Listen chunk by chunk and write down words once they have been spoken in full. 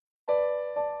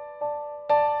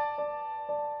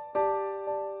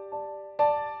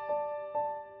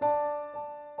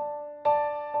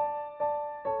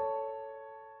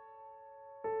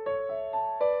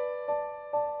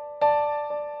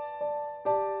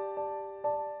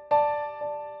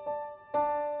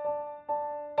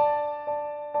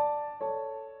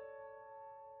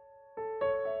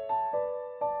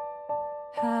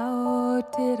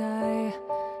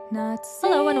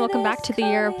welcome back to the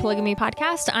Year of Polygamy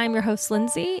podcast. I'm your host,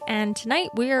 Lindsay, and tonight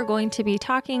we are going to be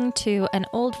talking to an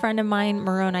old friend of mine,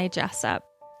 Moroni Jessup.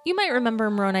 You might remember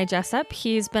Moroni Jessup.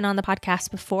 He's been on the podcast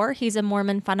before. He's a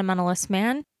Mormon fundamentalist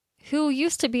man who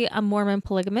used to be a Mormon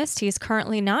polygamist. He's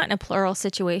currently not in a plural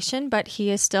situation, but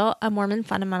he is still a Mormon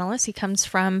fundamentalist. He comes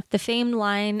from the famed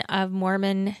line of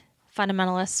Mormon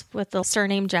fundamentalists with the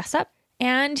surname Jessup.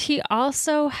 And he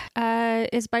also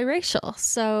is biracial.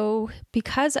 So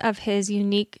because of his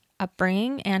unique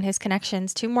upbringing and his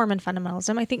connections to Mormon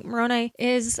fundamentalism, I think Moroni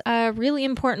is a really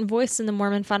important voice in the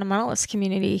Mormon fundamentalist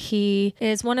community. He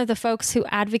is one of the folks who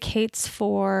advocates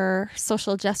for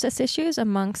social justice issues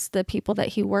amongst the people that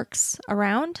he works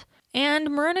around. And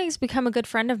Moroni's become a good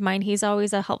friend of mine. He's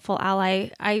always a helpful ally.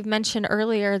 I mentioned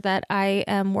earlier that I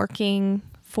am working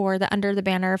for the Under the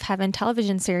Banner of Heaven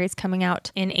television series coming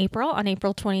out in April, on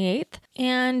April 28th.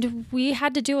 And we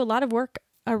had to do a lot of work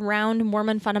around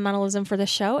Mormon fundamentalism for the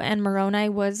show, and Moroni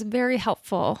was very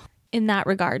helpful in that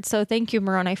regard. So thank you,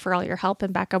 Moroni, for all your help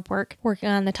and backup work working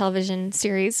on the television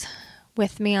series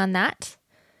with me on that.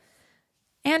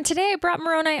 And today I brought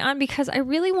Moroni on because I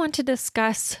really want to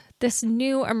discuss this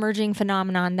new emerging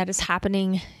phenomenon that is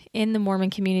happening in the Mormon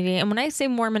community. And when I say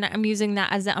Mormon, I'm using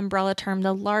that as the umbrella term,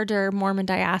 the larger Mormon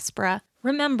diaspora.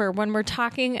 Remember, when we're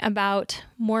talking about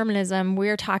Mormonism,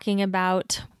 we're talking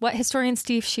about what historian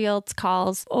Steve Shields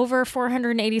calls over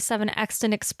 487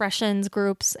 extant expressions,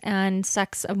 groups, and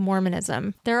sects of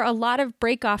Mormonism. There are a lot of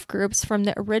break-off groups from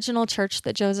the original church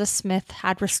that Joseph Smith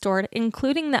had restored,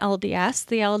 including the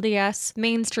LDS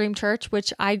mainstream church,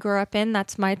 which I grew up in.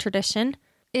 That's my tradition.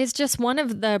 Is just one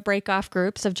of the break-off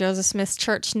groups of Joseph Smith's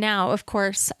church. Now, of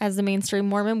course, as the mainstream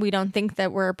Mormon, we don't think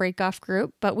that we're a break-off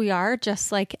group, but we are,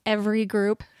 just like every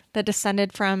group that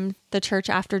descended from the church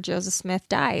after Joseph Smith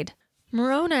died.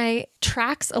 Moroni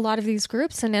tracks a lot of these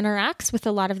groups and interacts with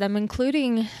a lot of them,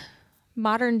 including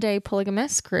modern-day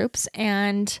polygamist groups.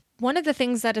 And one of the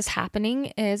things that is happening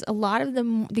is a lot of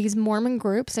these Mormon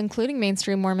groups, including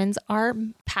mainstream Mormons, are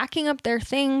packing up their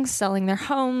things, selling their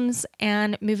homes,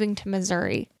 and moving to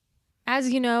Missouri.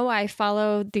 As you know, I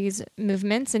follow these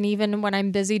movements, and even when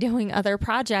I'm busy doing other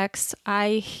projects,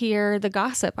 I hear the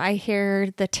gossip. I hear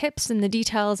the tips and the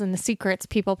details and the secrets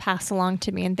people pass along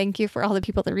to me. And thank you for all the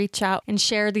people that reach out and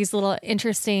share these little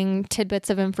interesting tidbits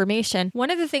of information. One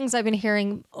of the things I've been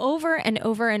hearing over and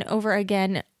over and over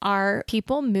again are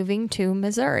people moving to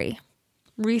Missouri.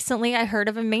 Recently, I heard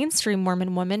of a mainstream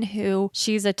Mormon woman who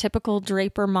she's a typical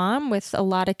Draper mom with a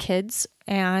lot of kids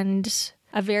and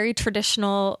a very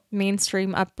traditional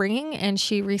mainstream upbringing, and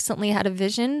she recently had a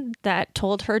vision that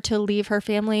told her to leave her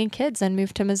family and kids and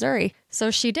move to Missouri. So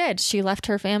she did. She left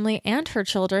her family and her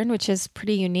children, which is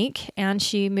pretty unique, and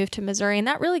she moved to Missouri. And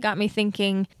that really got me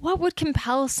thinking, what would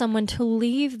compel someone to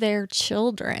leave their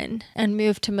children and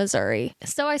move to Missouri?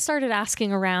 So I started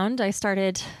asking around. I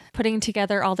started putting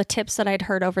together all the tips that I'd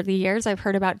heard over the years. I've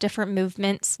heard about different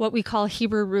movements, what we call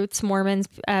Hebrew roots Mormons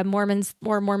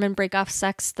or Mormon breakoff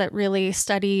sects that really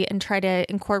study and try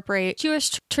to incorporate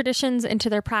Jewish traditions into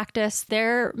their practice.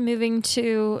 They're moving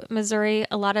to Missouri.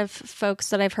 A lot of folks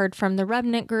that I've heard from the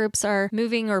remnant groups are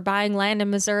moving or buying land in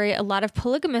Missouri. A lot of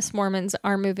polygamous Mormons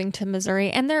are moving to Missouri.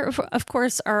 And there, of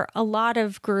course, are a lot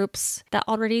of groups that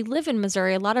already live in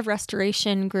Missouri, a lot of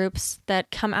restoration groups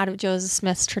that come out of Joseph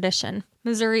Smith's tradition.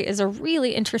 Missouri is a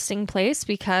really interesting place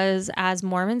because as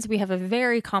Mormons, we have a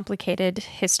very complicated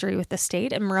history with the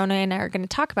state, and Moroni and I are going to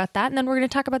talk about that, and then we're going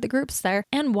to talk about the groups there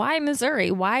and why Missouri.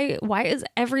 Why is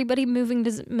everybody moving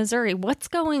to Missouri? What's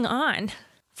going on?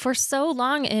 For so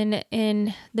long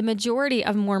in the majority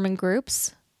of Mormon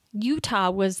groups, Utah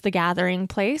was the gathering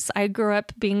place. I grew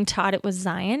up being taught it was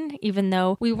Zion, even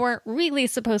though we weren't really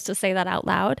supposed to say that out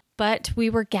loud, but we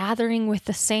were gathering with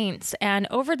the saints. And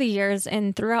over the years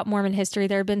and throughout Mormon history,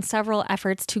 there have been several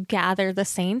efforts to gather the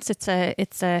saints. It's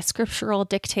a scriptural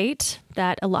dictate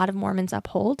that a lot of Mormons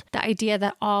uphold, the idea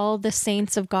that all the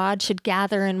saints of God should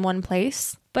gather in one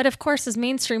place. But of course, as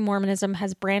mainstream Mormonism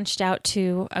has branched out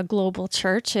to a global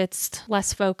church, it's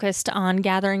less focused on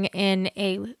gathering in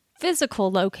a physical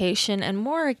location and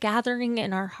more gathering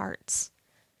in our hearts.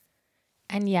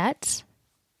 And yet,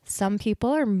 some people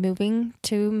are moving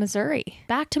to Missouri.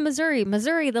 Back to Missouri.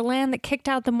 Missouri, the land that kicked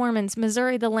out the Mormons.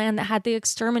 Missouri, the land that had the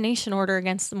extermination order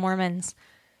against the Mormons.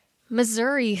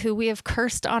 Missouri, who we have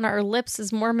cursed on our lips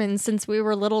as Mormons since we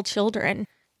were little children.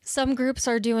 Some groups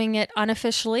are doing it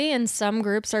unofficially and some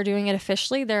groups are doing it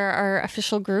officially. There are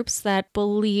official groups that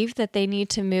believe that they need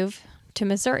to move to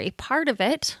Missouri. Part of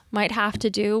it might have to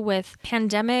do with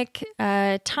pandemic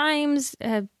times,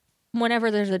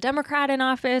 whenever there's a Democrat in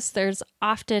office, there's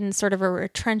often sort of a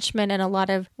retrenchment in a lot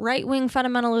of right-wing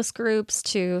fundamentalist groups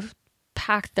to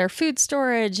pack their food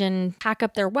storage and pack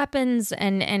up their weapons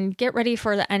and get ready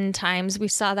for the end times. We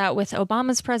saw that with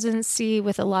Obama's presidency,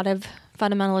 with a lot of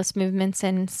fundamentalist movements,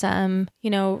 and some,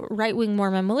 right-wing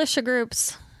Mormon militia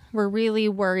groups were really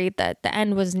worried that the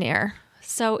end was near.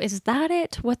 So is that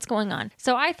it? What's going on?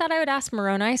 So I thought I would ask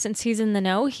Moroni, since he's in the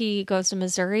know. He goes to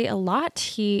Missouri a lot.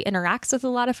 He interacts with a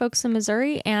lot of folks in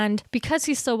Missouri. And because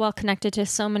he's so well connected to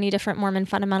so many different Mormon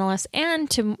fundamentalists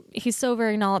and he's so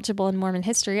very knowledgeable in Mormon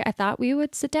history, I thought we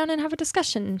would sit down and have a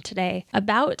discussion today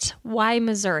about why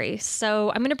Missouri.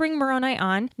 So I'm going to bring Moroni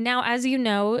on. Now, as you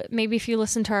know, maybe if you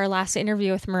listened to our last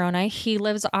interview with Moroni, he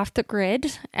lives off the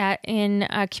grid in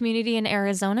a community in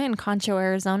Arizona, in Concho,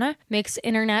 Arizona, makes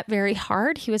internet very hard.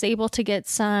 He was able to get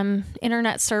some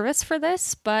internet service for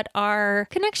this, but our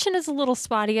connection is a little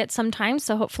spotty at some times,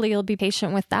 so hopefully you'll be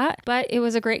patient with that. But it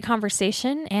was a great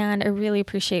conversation, and I really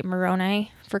appreciate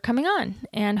Moroni for coming on,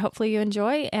 and hopefully you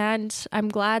enjoy. And I'm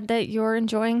glad that you're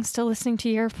enjoying still listening to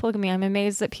Year of Polygamy. I'm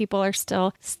amazed that people are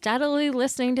still steadily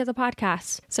listening to the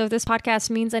podcast. So if this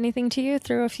podcast means anything to you,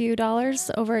 throw a few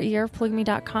dollars over at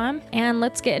yearofpolygamy.com, and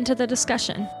let's get into the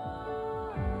discussion.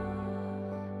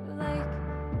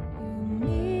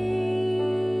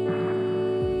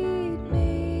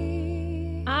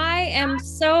 I am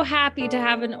so happy to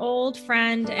have an old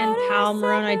friend and pal,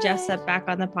 Moroni Jessup, back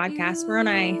on the podcast.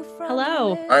 Moroni,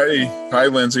 hello. Hi,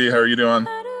 Lindsay. How are you doing?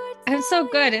 I'm so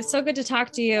good. It's so good to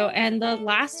talk to you. And the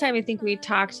last time I think we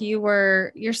talked,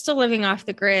 you're still living off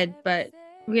the grid, but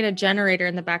we had a generator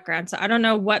in the background. So I don't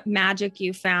know what magic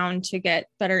you found to get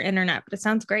better internet, but it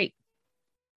sounds great.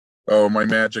 Oh, my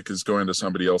magic is going to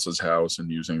somebody else's house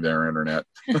and using their internet.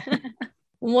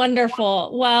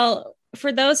 Wonderful. Well,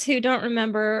 for those who don't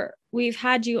remember, we've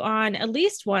had you on at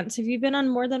least once. Have you been on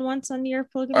more than once on Year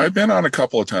of Polygamy? I've been on a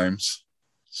couple of times.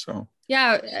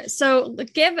 Yeah. So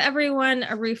give everyone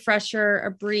a refresher,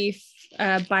 a brief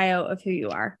bio of who you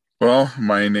are. Well,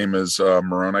 my name is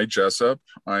Moroni Jessup.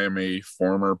 I am a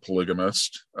former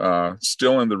polygamist,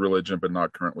 still in the religion, but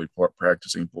not currently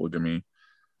practicing polygamy.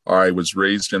 I was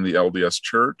raised in the LDS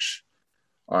Church.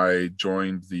 I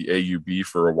joined the AUB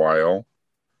for a while.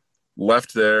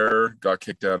 Left there, got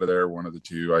kicked out of there, one of the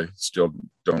two. I still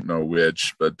don't know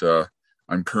which, but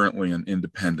I'm currently an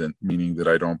independent, meaning that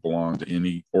I don't belong to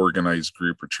any organized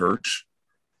group or church.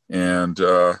 And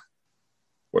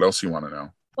what else you want to know?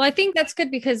 Well, I think that's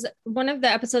good because one of the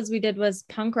episodes we did was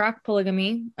punk rock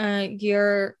polygamy.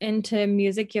 You're into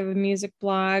music. You have a music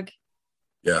blog.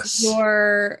 Yes.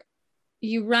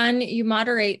 You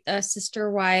moderate Sister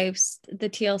Wives, the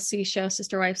TLC show,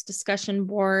 Sister Wives Discussion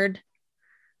Board.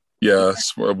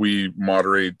 Yes, well, we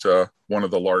moderate one of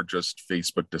the largest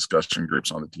Facebook discussion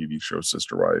groups on the TV show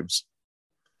Sister Wives.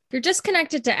 You're just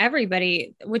connected to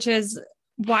everybody, which is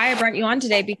why I brought you on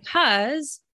today,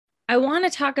 because I want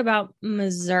to talk about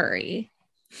Missouri.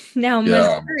 Now,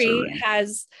 Missouri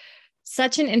has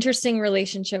such an interesting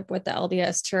relationship with the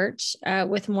LDS Church,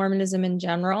 with Mormonism in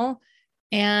general,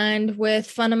 and with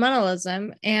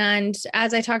fundamentalism. And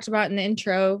as I talked about in the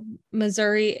intro,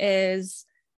 Missouri is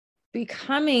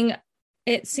becoming,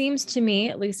 it seems to me,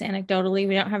 at least anecdotally,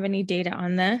 we don't have any data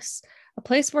on this, a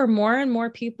place where more and more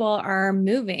people are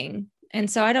moving.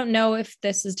 And so I don't know if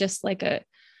this is just like a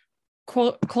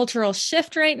cultural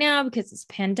shift right now because it's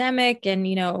pandemic and,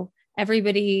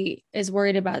 everybody is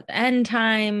worried about the end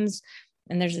times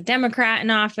and there's a Democrat in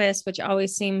office, which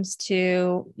always seems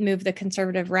to move the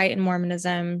conservative right in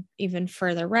Mormonism even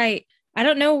further right. I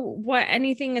don't know what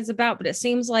anything is about, but it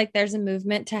seems like there's a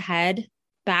movement to head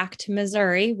back to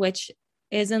Missouri, which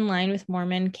is in line with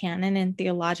Mormon canon and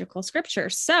theological scripture.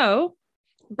 So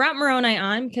brought Moroni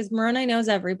on because Moroni knows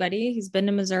everybody. He's been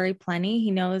to Missouri plenty.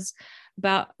 He knows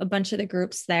about a bunch of the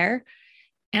groups there.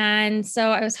 And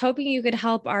so I was hoping you could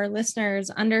help our listeners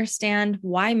understand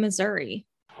why Missouri.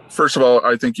 First of all,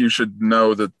 I think you should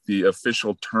know that the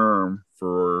official term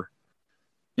for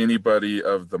anybody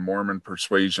of the Mormon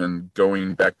persuasion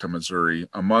going back to Missouri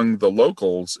among the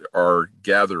locals are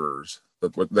gatherers.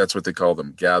 That's what they call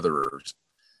them, gatherers.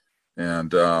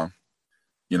 And,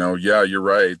 you're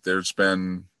right. There's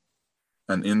been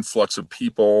an influx of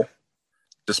people,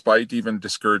 despite even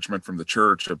discouragement from the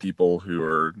church, of people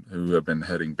who have been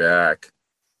heading back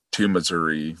to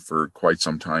Missouri for quite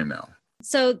some time now.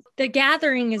 So the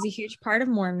gathering is a huge part of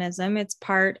Mormonism. It's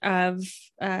part of,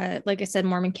 like I said,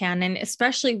 Mormon canon,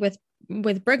 especially with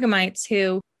Brighamites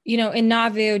who, in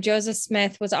Nauvoo, Joseph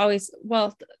Smith was always,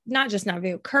 well, not just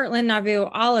Nauvoo, Kirtland, Nauvoo,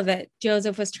 all of it.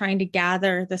 Joseph was trying to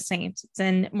gather the saints. It's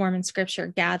in Mormon scripture,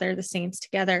 gather the saints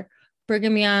together.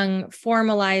 Brigham Young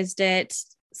formalized it,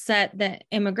 set the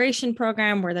immigration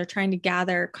program where they're trying to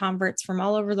gather converts from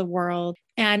all over the world.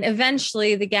 And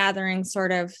eventually the gathering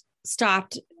sort of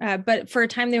stopped. But for a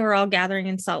time, they were all gathering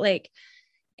in Salt Lake.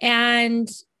 And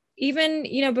even,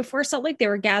 before Salt Lake, they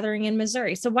were gathering in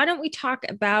Missouri. So why don't we talk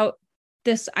about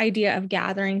this idea of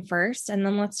gathering first? And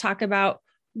then let's talk about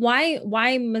why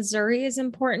Missouri is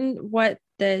important, what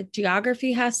the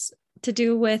geography has to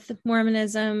do with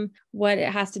Mormonism, what it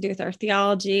has to do with our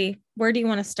theology. Where do you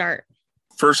want to start?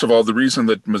 First of all, the reason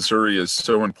that Missouri is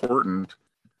so important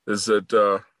is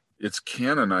that it's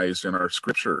canonized in our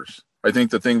scriptures. I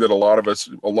think the thing that a lot of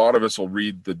us will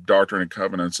read the Doctrine and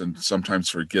Covenants and sometimes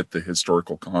forget the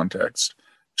historical context.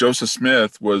 Joseph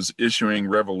Smith was issuing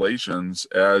revelations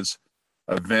as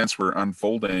events were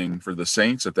unfolding for the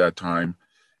saints at that time.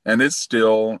 And it's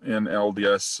still in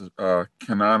LDS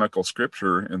canonical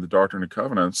scripture in the Doctrine and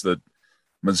Covenants that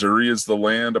Missouri is the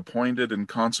land appointed and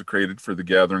consecrated for the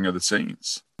gathering of the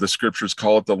saints. The scriptures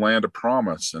call it the land of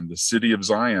promise and the city of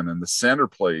Zion and the center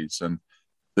place, and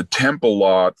the temple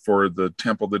lot for the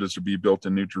temple that is to be built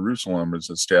in New Jerusalem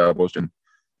is established in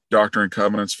Doctrine and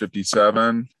Covenants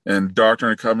 57 and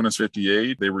Doctrine and Covenants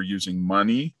 58. They were using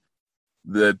money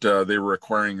that they were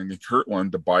acquiring in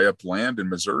Kirtland to buy up land in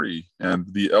Missouri.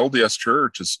 And the LDS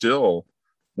Church is still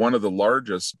one of the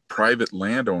largest private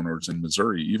landowners in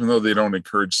Missouri. Even though they don't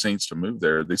encourage saints to move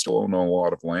there, they still own a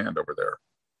lot of land over there.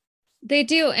 They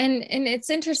do. And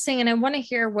it's interesting. And I want to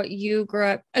hear what you grew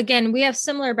up. Again, we have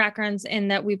similar backgrounds in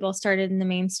that we both started in the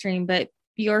mainstream, but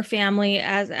your family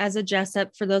as a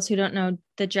Jessup, for those who don't know,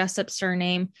 the Jessup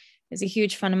surname is a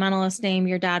huge fundamentalist name.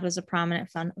 Your dad was a prominent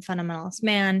fundamentalist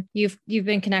man. You've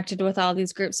been connected with all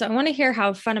these groups. So I want to hear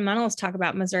how fundamentalists talk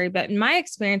about Missouri. But in my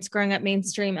experience growing up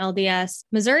mainstream LDS,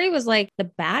 Missouri was like the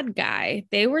bad guy.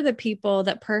 They were the people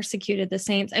that persecuted the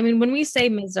saints. I mean, when we say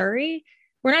Missouri,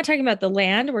 we're not talking about the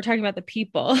land. We're talking about the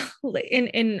people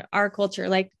in our culture,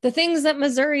 like the things that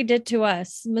Missouri did to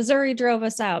us. Missouri drove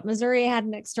us out. Missouri had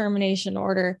an extermination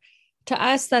order. To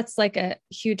us, that's like a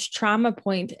huge trauma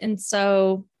point. And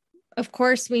so, of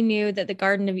course, we knew that the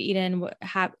Garden of Eden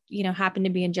happened to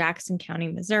be in Jackson County,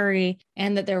 Missouri,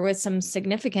 and that there was some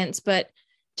significance. But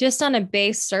just on a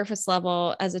base surface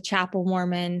level, as a chapel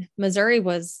Mormon, Missouri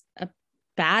was a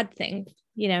bad thing,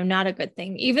 not a good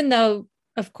thing, even though,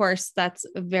 of course, that's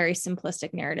a very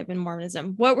simplistic narrative in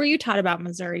Mormonism. What were you taught about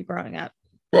Missouri growing up?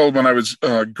 Well, when I was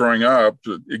growing up,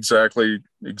 exactly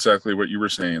what you were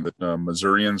saying, that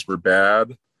Missourians were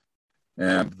bad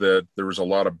and that there was a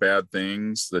lot of bad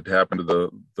things that happened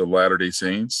to the Latter-day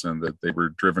Saints, and that they were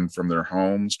driven from their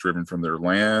homes, driven from their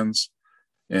lands,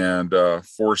 and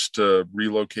forced to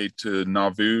relocate to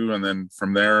Nauvoo. And then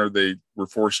from there, they were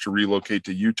forced to relocate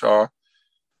to Utah.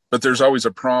 But there's always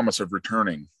a promise of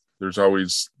returning. There's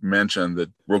always mention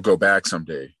that we'll go back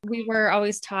someday. We were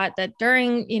always taught that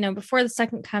during, before the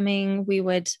second coming, we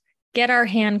would get our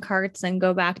hand carts and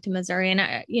go back to Missouri. And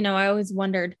I always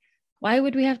wondered, why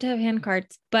would we have to have hand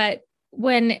carts? But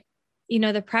when,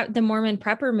 the Mormon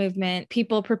prepper movement,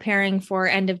 people preparing for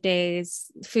end of days,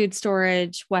 food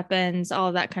storage, weapons, all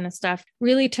of that kind of stuff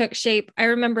really took shape. I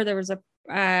remember there was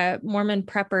a Mormon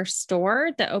prepper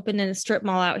store that opened in a strip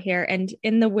mall out here. And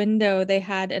in the window, they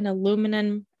had an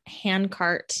aluminum hand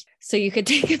cart so you could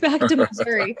take it back to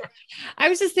Missouri. I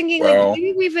was just thinking, like,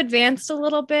 maybe we've advanced a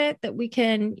little bit, that we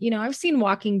can, I've seen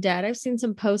Walking Dead. I've seen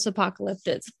some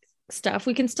post-apocalyptic stuff.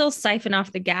 We can still siphon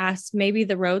off the gas. Maybe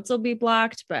the roads will be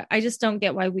blocked, but I just don't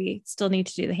get why we still need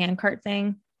to do the handcart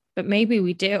thing. But maybe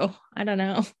we do. I don't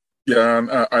know.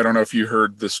 Yeah, I don't know if you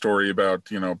heard the story about,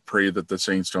 pray that the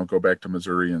saints don't go back to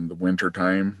Missouri in the winter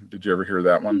time. Did you ever hear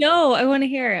that one? No, I want to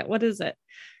hear it. What is it?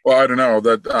 Well, I don't know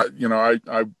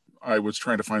that, I was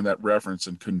trying to find that reference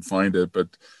and couldn't find it,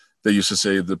 but they used to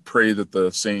say pray that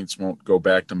the saints won't go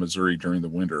back to Missouri during the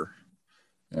winter.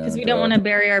 Because we don't want to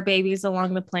bury our babies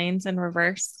along the plains in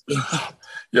reverse.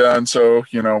 Yeah. And so,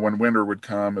 when winter would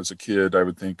come as a kid, I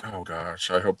would think, oh gosh,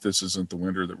 I hope this isn't the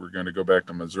winter that we're going to go back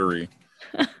to Missouri.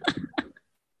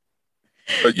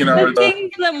 But the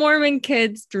things that Mormon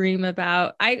kids dream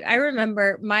about. I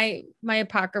remember my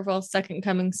apocryphal second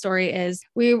coming story is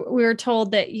we were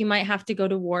told that you might have to go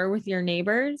to war with your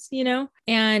neighbors,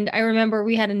 and I remember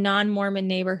we had a non-Mormon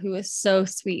neighbor who was so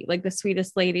sweet, like the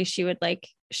sweetest lady. She would like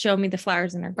show me the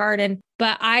flowers in her garden,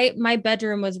 but my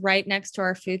bedroom was right next to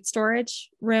our food storage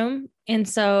room, and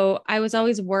so I was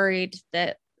always worried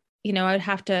that I'd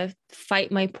have to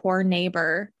fight my poor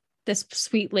neighbor. This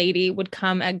sweet lady would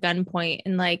come at gunpoint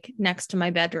and like next to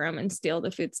my bedroom and steal the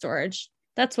food storage.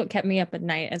 That's what kept me up at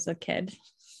night as a kid.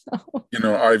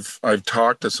 So, I've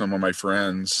talked to some of my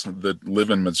friends that live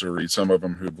in Missouri, some of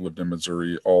them who've lived in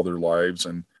Missouri all their lives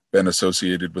and been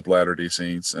associated with Latter-day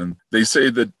Saints. And they say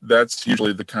that that's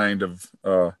usually the kind of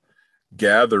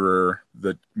gatherer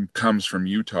that comes from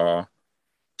Utah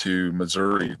to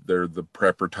Missouri. They're the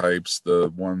prepper types,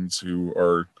 the ones who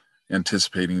are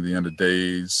anticipating the end of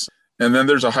days. And then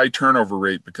there's a high turnover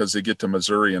rate because they get to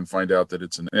Missouri and find out that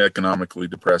it's an economically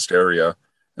depressed area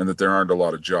and that there aren't a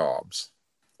lot of jobs.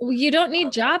 well, you don't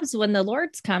need jobs when the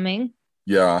Lord's coming.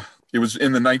 Yeah. It was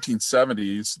in the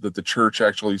 1970s that the church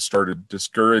actually started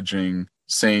discouraging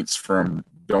saints from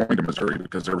going to Missouri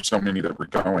because there were so many that were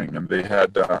going, and they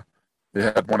had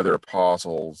one of their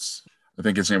apostles. I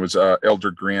think his name was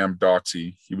Elder Graham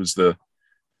Doxey. He was the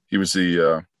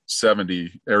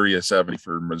 70 area 70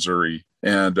 for Missouri,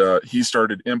 and he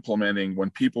started implementing when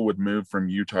people would move from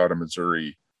Utah to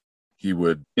Missouri. He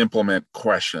would implement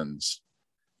questions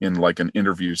in like an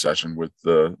interview session with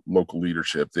the local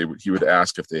leadership. He would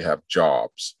ask if they have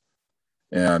jobs,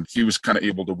 and he was kind of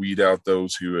able to weed out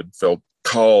those who had felt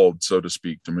called, so to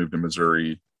speak, to move to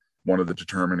Missouri. One of the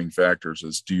determining factors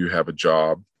is, do you have a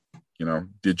job?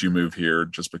 Did you move here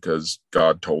just because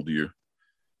God told you?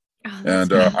 Oh,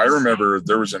 And I remember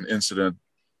there was an incident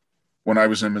when I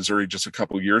was in Missouri just a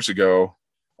couple of years ago.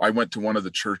 I went to one of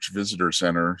the church visitor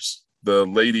centers. The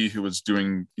lady who was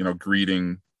doing,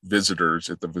 greeting visitors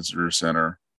at the visitor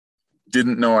center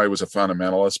didn't know I was a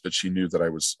fundamentalist, but she knew that I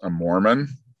was a Mormon.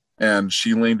 And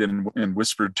she leaned in and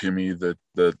whispered to me that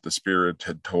the Spirit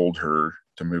had told her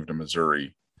to move to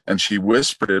Missouri. And she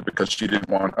whispered it because she didn't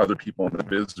want other people in the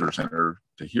visitor center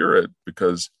to hear it,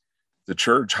 because the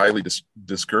church highly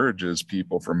discourages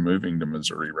people from moving to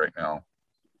Missouri right now.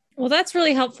 Well, that's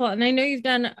really helpful. And I know you've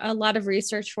done a lot of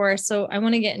research for us, so I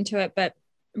want to get into it. But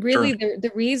really, Sure.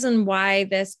 the reason why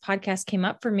this podcast came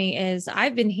up for me is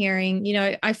I've been hearing,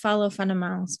 I follow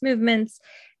fundamentalist movements,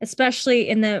 especially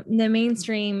in the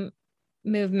mainstream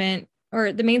movement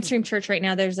or the mainstream church right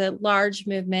now. There's a large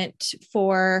movement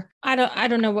for, I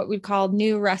don't know what we'd call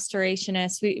new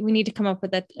restorationists. We need to come up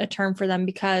with a term for them,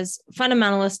 because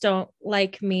fundamentalists don't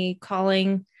like me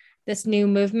calling this new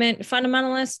movement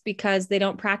fundamentalists because they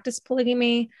don't practice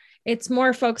polygamy. It's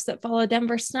more folks that follow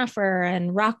Denver Snuffer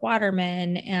and Rock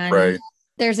Waterman. And Right.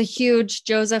 there's a huge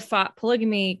Joseph fought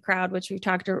polygamy crowd, which we've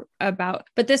talked about.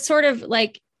 But this sort of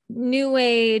like new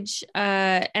age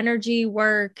energy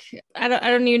work, I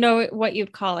don't even know what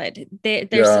you'd call it.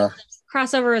 There's some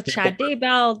crossover with Chad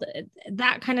Daybell,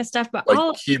 that kind of stuff. But like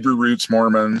all Hebrew roots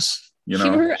Mormons.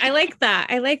 I like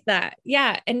that.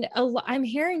 Yeah. And I'm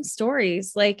hearing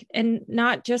stories and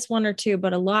not just one or two,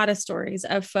 but a lot of stories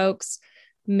of folks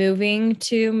moving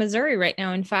to Missouri right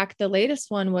now. In fact, the latest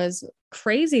one was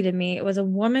crazy to me. It was a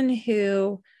woman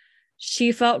who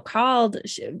she felt called,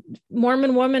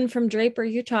 Mormon woman from Draper,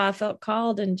 Utah, felt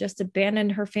called and just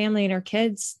abandoned her family and her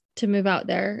kids to move out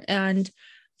there. And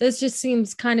this just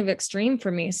seems kind of extreme for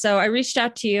me. So I reached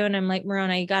out to you and I'm like,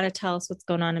 Moroni, you got to tell us what's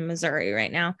going on in Missouri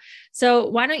right now. So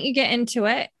why don't you get into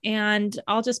it, and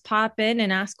I'll just pop in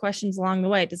and ask questions along the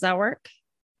way. Does that work?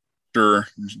 Sure.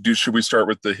 Should we start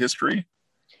with the history?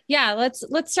 Yeah, let's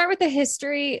start with the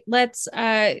history. Let's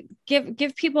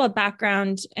give people a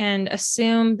background and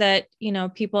assume that,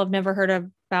 people have never heard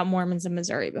about Mormons in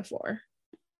Missouri before.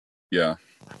 Yeah.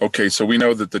 Okay. So we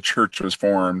know that the church was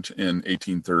formed in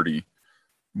 1830.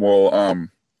 Well,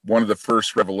 one of the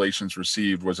first revelations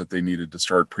received was that they needed to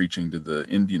start preaching to the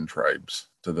Indian tribes,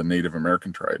 to the Native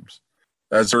American tribes.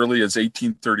 As early as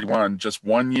 1831, just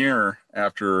 1 year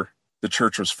after the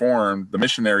church was formed, the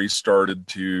missionaries started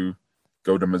to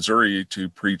go to Missouri to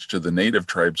preach to the native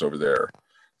tribes over there,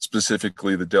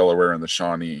 specifically the Delaware and the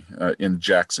Shawnee in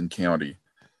Jackson County.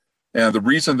 And the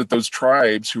reason that those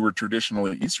tribes, who were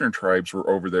traditionally Eastern tribes, were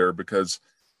over there because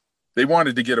they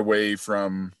wanted to get away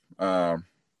from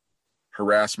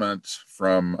harassment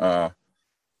from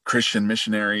Christian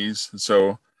missionaries.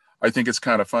 So I think it's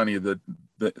kind of funny that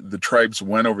the tribes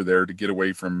went over there to get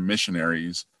away from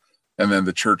missionaries, and then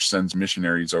the church sends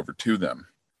missionaries over to them.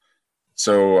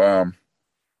 So,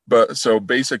 so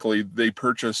basically they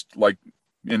purchased, like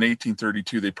in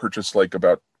 1832, they purchased like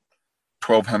about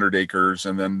 1,200 acres,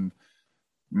 and then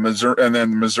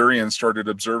Missourians started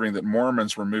observing that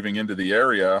Mormons were moving into the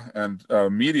area, and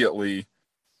immediately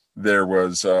there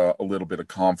was a little bit of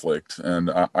conflict. And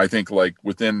I think like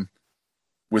within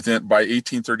by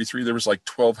 1833, there was like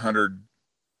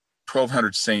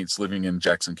 1,200 saints living in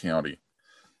Jackson County.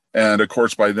 And of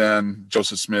course, by then,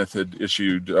 Joseph Smith had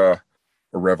issued a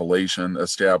revelation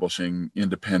establishing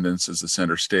independence as the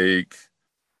center stake,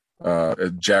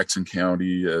 Jackson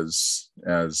County as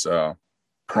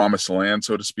promised land,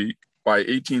 so to speak. by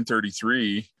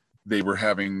 1833, they were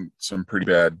having some pretty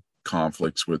bad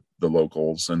conflicts with the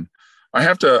locals. And I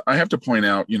have to point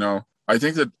out, I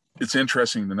think that it's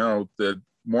interesting to note that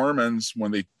Mormons,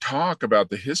 when they talk about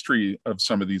the history of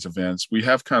some of these events, we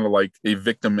have kind of like a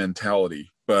victim mentality.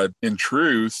 But in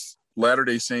truth,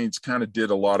 Latter-day Saints kind of did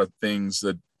a lot of things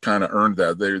that kind of earned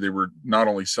that. They were not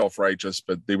only self-righteous,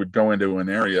 but they would go into an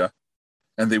area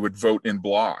and they would vote in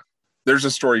block. There's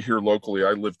a story here locally.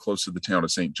 I live close to the town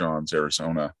of St. John's,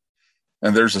 Arizona.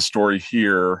 And there's a story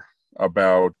here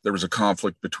about there was a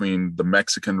conflict between the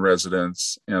Mexican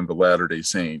residents and the Latter-day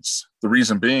Saints. The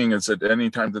reason being is that any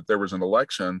time that there was an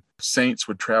election, Saints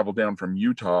would travel down from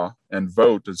Utah and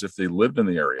vote as if they lived in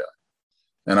the area.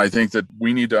 And I think that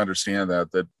we need to understand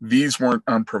that these weren't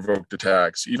unprovoked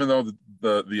attacks, even though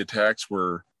the attacks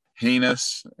were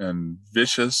heinous and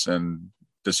vicious and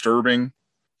disturbing.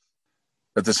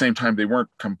 At the same time, they weren't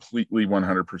completely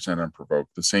 100%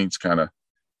 unprovoked. The Saints kind of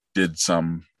did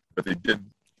some, but they did.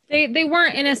 They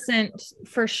weren't innocent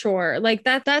for sure. Like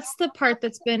that's the part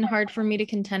that's been hard for me to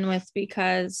contend with,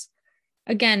 because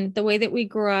again, the way that we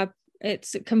grew up,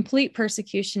 it's a complete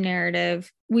persecution narrative.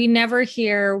 We never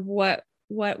hear what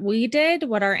we did,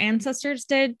 what our ancestors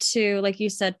did to, like you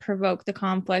said, provoke the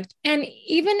conflict. And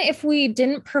even if we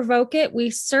didn't provoke it, we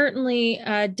certainly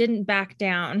didn't back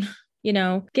down.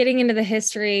 Getting into the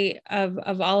history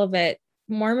of all of it,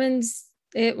 Mormons,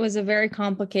 it was a very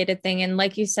complicated thing. And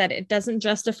like you said, it doesn't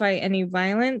justify any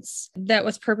violence that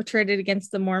was perpetrated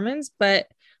against the Mormons, but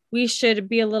we should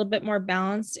be a little bit more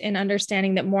balanced in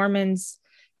understanding that Mormons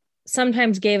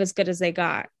sometimes gave as good as they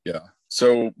got. Yeah.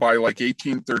 So by like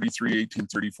 1833,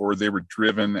 1834, they were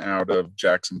driven out of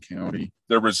Jackson County.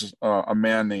 There was a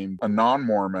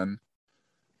non-Mormon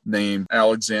named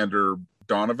Alexander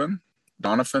Donovan,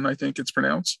 I think it's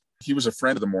pronounced. He was a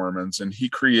friend of the Mormons, and he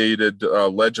created a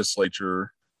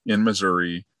legislature in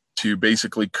Missouri to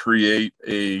basically create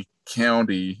a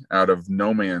county out of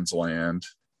no man's land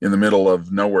in the middle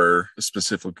of nowhere,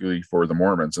 specifically for the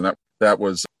Mormons. And that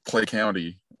was Clay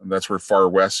County. And that's where Far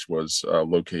West was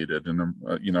located. And,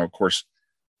 of course,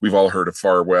 we've all heard of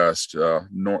Far West.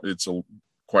 It's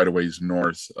quite a ways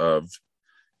north of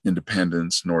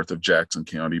Independence, north of Jackson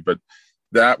County. But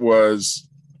that was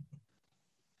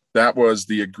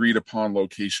the agreed upon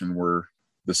location where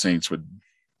the Saints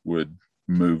would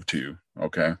move to.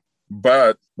 Okay.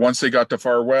 But once they got to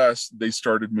Far West, they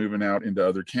started moving out into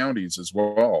other counties as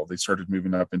well. They started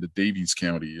moving up into Daviess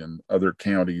County and other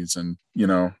counties. And,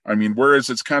 whereas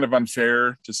it's kind of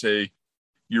unfair to say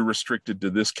you're restricted to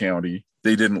this county,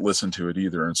 they didn't listen to it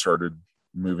either and started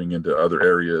moving into other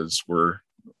areas where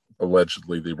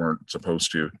allegedly they weren't supposed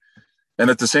to. And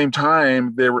at the same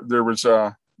time, they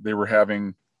were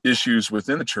having issues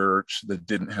within the church that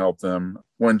didn't help them.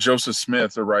 When Joseph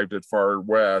Smith arrived at Far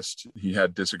West, he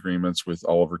had disagreements with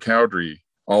Oliver Cowdery.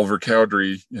 Oliver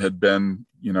Cowdery had been,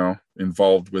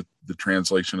 involved with the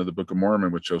translation of the Book of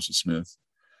Mormon with Joseph Smith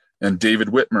and David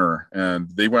Whitmer. And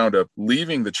they wound up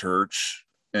leaving the church,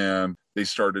 and they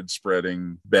started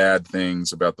spreading bad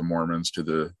things about the Mormons to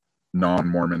the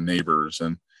non-Mormon neighbors.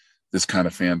 And this kind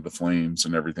of fanned the flames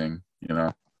and everything,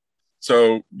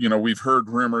 So, we've heard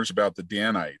rumors about the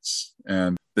Danites,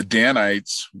 and the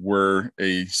Danites were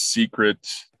a secret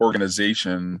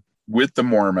organization with the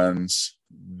Mormons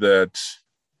that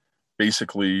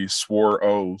basically swore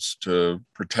oaths to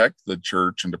protect the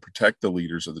church and to protect the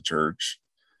leaders of the church.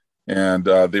 And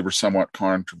they were somewhat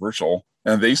controversial.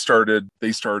 And they started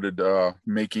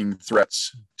making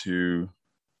threats to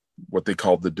what they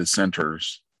called the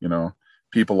dissenters,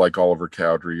 people like Oliver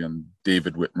Cowdery and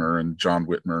David Whitmer and John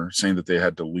Whitmer, saying that they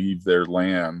had to leave their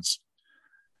lands,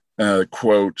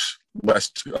 quote,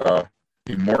 lest a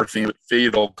more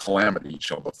fatal calamity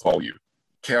shall befall you.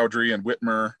 Cowdery and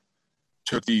Whitmer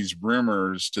took these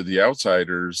rumors to the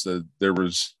outsiders that there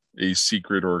was a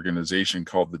secret organization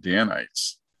called the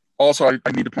Danites. Also,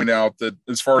 I need to point out that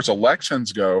as far as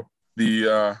elections go,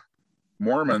 the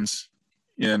Mormons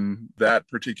in that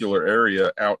particular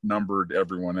area outnumbered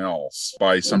everyone else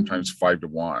by sometimes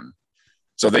 5-1.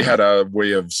 So they had a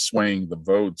way of swaying the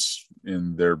votes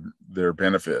in their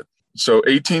benefit. So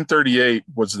 1838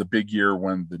 was the big year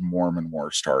when the Mormon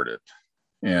War started.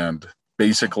 And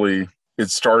basically it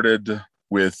started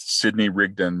with Sidney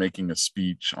Rigdon making a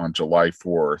speech on July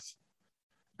 4th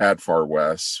at Far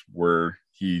West, where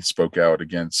he spoke out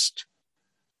against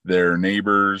their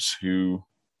neighbors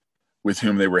with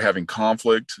whom they were having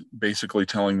conflict, basically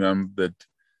telling them that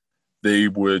they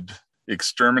would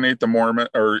exterminate the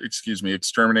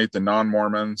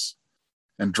non-Mormons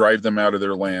and drive them out of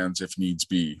their lands if needs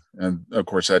be. And of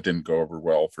course, that didn't go over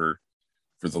well for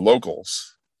the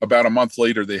locals. About a month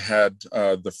later, they had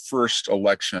the first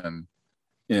election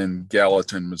in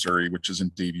Gallatin, Missouri, which is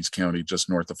in Daviess County, just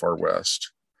north of Far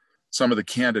West. Some of the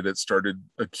candidates started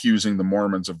accusing the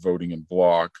Mormons of voting in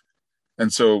bloc.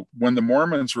 And so when the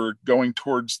Mormons were going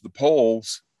towards the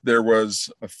polls, there was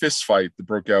a fist fight that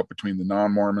broke out between the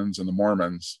non-Mormons and the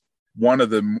Mormons. One of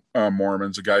the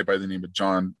Mormons, a guy by the name of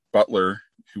John Butler,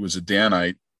 who was a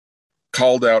Danite,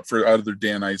 called out for other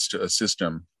Danites to assist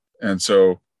him. And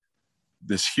so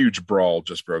this huge brawl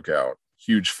just broke out,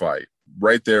 huge fight,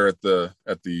 right there at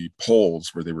the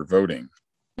polls where they were voting.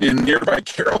 In nearby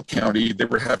Carroll County, they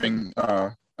were having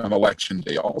an election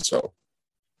day also.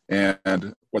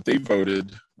 And what they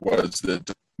voted was that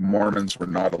Mormons were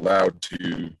not allowed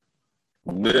to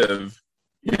live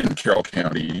in Carroll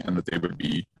County and that they would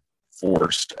be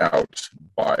forced out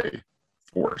by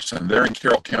force. And there in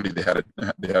Carroll County, they had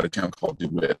a town called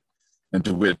DeWitt, and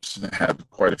DeWitt had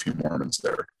quite a few Mormons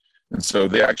there. And so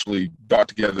they actually got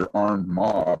together armed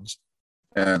mobs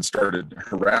and started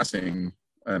harassing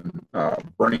and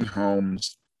burning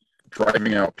homes,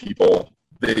 driving out people.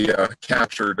 They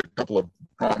captured a couple of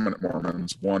prominent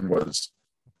Mormons. One was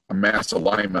Amasa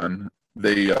Lyman.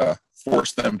 They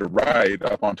forced them to ride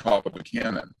up on top of a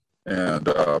cannon and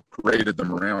paraded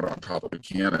them around on top of a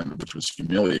cannon, which was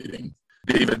humiliating.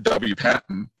 David W.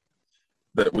 Patton,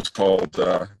 that was called,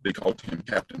 they called him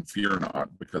Captain Fear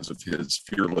Not because of his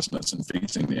fearlessness in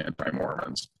facing the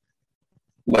anti-Mormons,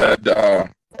 led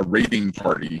a raiding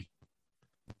party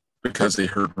because they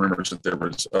heard rumors that there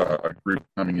was a group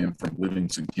coming in from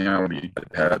Livingston County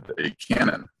that had a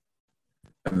cannon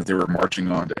and that they were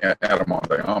marching on to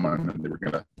Adamont-Diomun and they were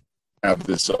going to have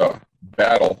this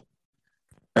battle.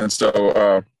 And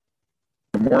so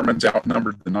the Mormons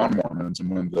outnumbered the non-Mormons, and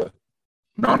when the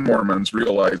non-Mormons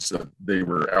realized that they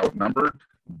were outnumbered,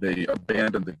 they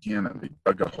abandoned the cannon. They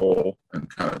dug a hole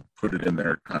and kind of put it in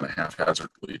there kind of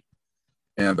haphazardly.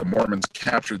 And the Mormons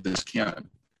captured this cannon.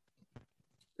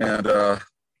 And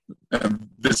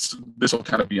this will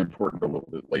kind of be important a little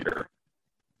bit later.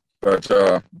 But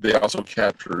they also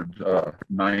captured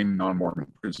 9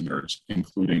 non-Mormon prisoners,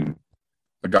 including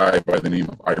a guy by the name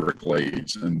of Ira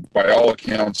Glaze. And by all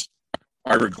accounts,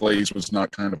 Ira Glaze was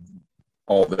not kind of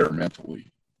all there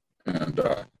mentally. And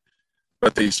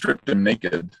but they stripped him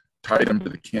naked, tied him to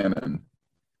the cannon,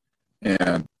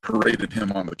 and paraded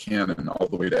him on the cannon all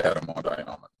the way to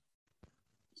Adamont-Diomun.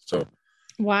 So,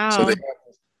 wow. So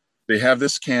they have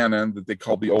this cannon that they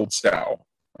call the Old Sow.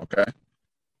 Okay.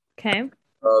 Okay.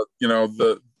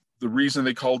 The reason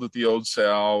they called it the Old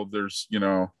Sow, there's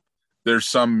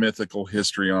some mythical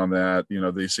history on that.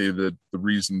 They say that the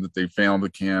reason that they found the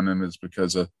cannon is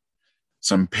because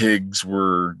some pigs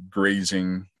were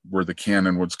grazing where the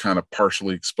cannon was kind of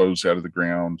partially exposed out of the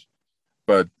ground.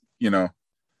 But,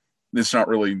 it's not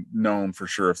really known for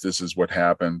sure if this is what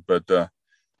happened. But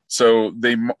so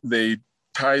they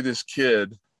tie this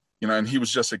kid, and he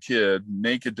was just a kid,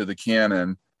 naked to the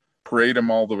cannon, parade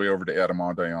him all the way over to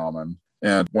Adamont-Diomun.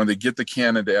 And when they get the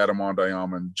cannon to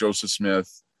Adamont-Diomun, Joseph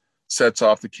Smith sets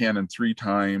off the cannon 3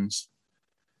 times.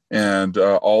 And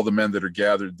all the men that are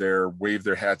gathered there wave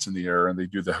their hats in the air and they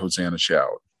do the Hosanna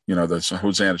shout. The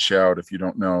Hosanna shout, if you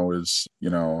don't know, is,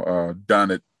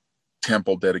 done at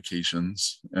temple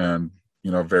dedications and,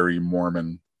 very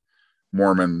Mormon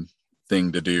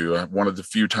thing to do. One of the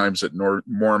few times that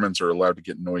Mormons are allowed to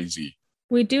get noisy.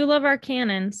 We do love our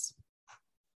cannons.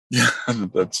 Yeah,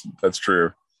 that's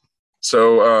true.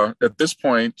 So at this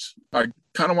point, I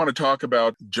kind of want to talk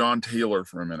about John Taylor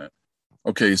for a minute.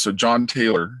 Okay, so John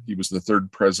Taylor, he was the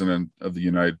 3rd president of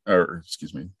the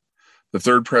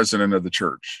third president of the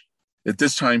church. At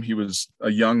this time, he was a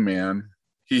young man.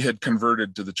 He had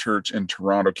converted to the church in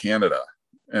Toronto, Canada.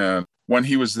 And when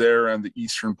he was there in the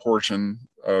eastern portion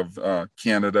of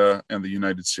Canada and the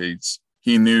United States,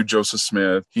 he knew Joseph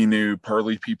Smith, he knew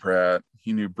Parley P. Pratt,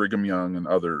 he knew Brigham Young and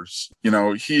others.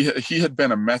 He had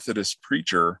been a Methodist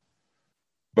preacher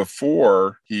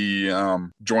before he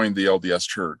joined the LDS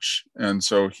Church. And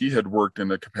so he had worked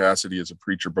in a capacity as a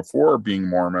preacher before being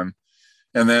Mormon.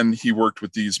 And then he worked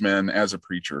with these men as a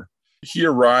preacher. He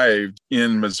arrived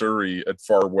in Missouri at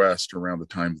Far West around the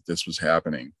time that this was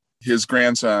happening. His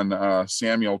grandson,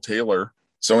 Samuel Taylor,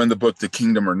 so in the book, The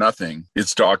Kingdom or Nothing,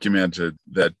 it's documented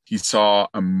that he saw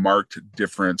a marked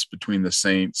difference between the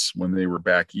saints when they were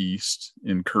back east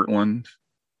in Kirtland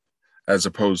as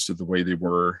opposed to the way they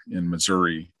were in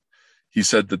Missouri. He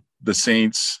said that the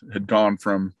saints had gone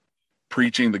from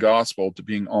preaching the gospel to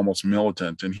being almost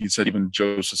militant. And he said even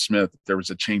Joseph Smith, there was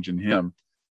a change in him,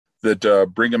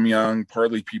 that Brigham Young,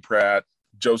 Parley P. Pratt,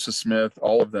 Joseph Smith,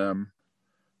 all of them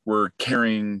were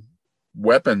carrying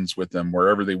weapons with them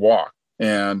wherever they walked.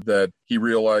 and that he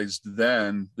realized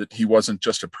then that he wasn't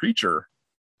just a preacher,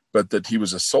 but that he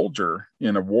was a soldier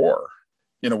in a war.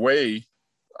 In a way,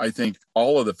 I think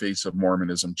all of the face of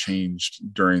Mormonism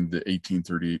changed during the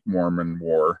 1838 Mormon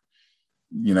War.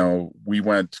 We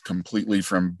went completely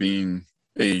from being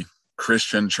a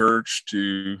Christian church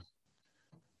to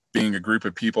being a group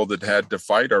of people that had to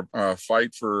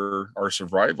fight for our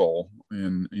survival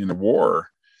in a war.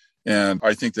 And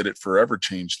I think that it forever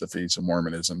changed the face of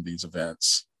Mormonism, these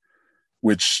events,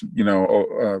 which,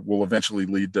 will eventually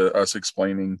lead to us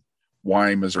explaining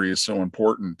why Missouri is so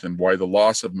important and why the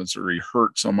loss of Missouri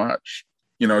hurt so much.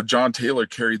 John Taylor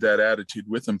carried that attitude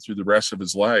with him through the rest of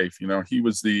his life. He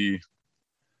was the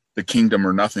kingdom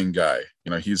or nothing guy.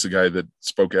 He's the guy that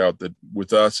spoke out that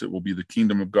with us, it will be the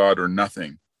kingdom of God or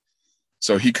nothing.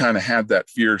 So he kind of had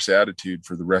that fierce attitude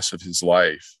for the rest of his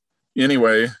life.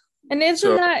 Anyway. And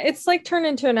that, it's like turned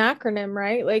into an acronym,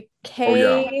 right? Like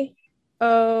KOGON.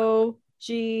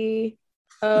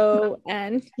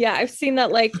 Yeah, I've seen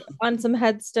that like on some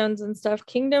headstones and stuff.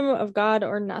 Kingdom of God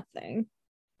or nothing.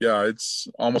 Yeah, it's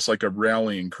almost like a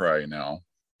rallying cry now,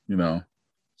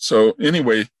 So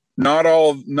anyway, not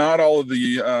all of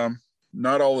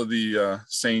the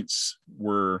saints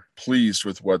were pleased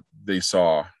with what they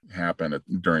saw happen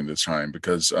during this time,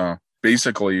 because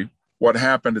basically what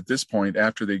happened at this point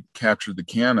after they captured the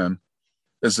cannon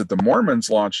is that the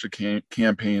Mormons launched a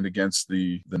campaign against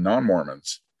the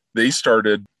non-Mormons. They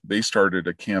started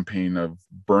a campaign of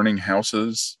burning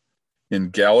houses in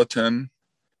Gallatin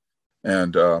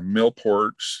and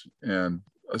Millport and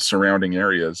surrounding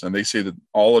areas. And they say that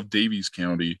all of Daviess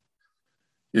County,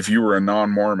 if you were a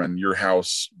non-Mormon, your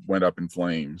house went up in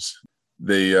flames.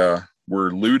 They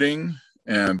were looting.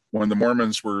 And when the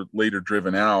Mormons were later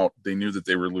driven out, they knew that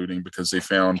they were looting because they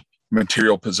found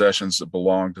material possessions that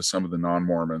belonged to some of the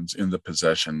non-Mormons in the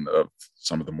possession of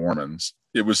some of the Mormons.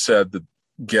 It was said that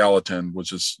Gallatin was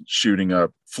just shooting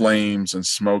up flames and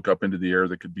smoke up into the air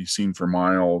that could be seen for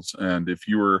miles. And if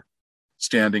you were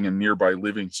standing in nearby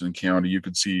Livingston County, you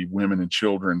could see women and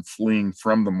children fleeing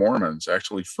from the Mormons,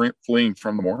 actually fleeing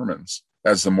from the Mormons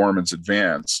as the Mormons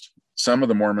advanced. Some of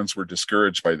the Mormons were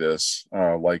discouraged by this,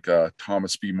 like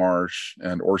Thomas B. Marsh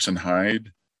and Orson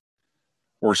Hyde.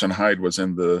 Orson Hyde was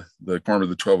in the Quorum of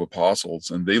the 12 Apostles,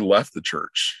 and they left the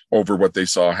church over what they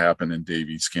saw happen in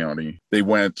Daviess County. They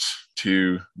went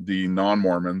to the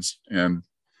non-Mormons and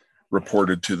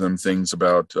reported to them things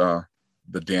about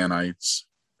the Danites.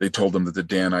 They told them that the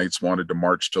Danites wanted to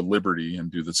march to Liberty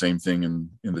and do the same thing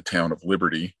in the town of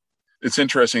Liberty. It's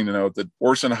interesting to note that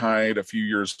Orson Hyde, a few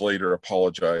years later,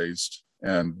 apologized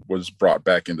and was brought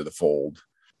back into the fold.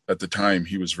 At the time,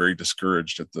 he was very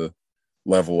discouraged at the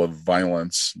level of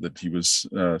violence that he was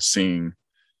seeing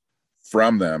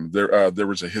from them. There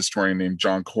was a historian named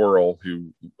John Corrill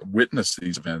who witnessed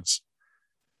these events,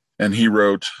 and he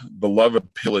wrote, "The love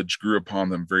of pillage grew upon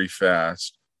them very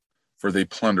fast, for they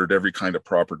plundered every kind of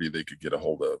property they could get a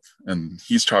hold of." And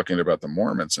he's talking about the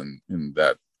Mormons in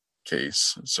that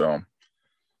case. So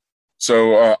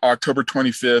October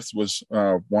 25th was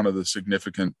one of the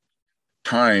significant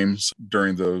times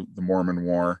during the Mormon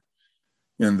War,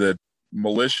 in that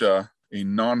a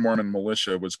non-Mormon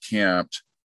militia, was camped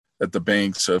at the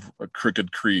banks of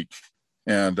Crooked Creek.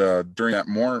 And during that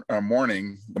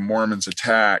morning, the Mormons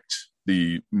attacked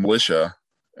the militia,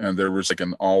 and there was like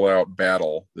an all-out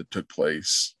battle that took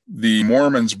place. The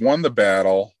Mormons won the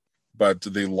battle, but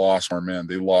they lost more men.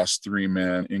 They lost 3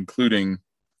 men, including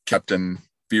Captain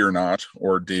Fear Not,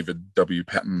 or David W.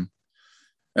 Patton.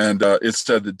 And it's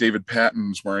said that David Patton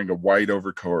was wearing a white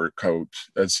overcoat,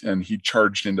 and he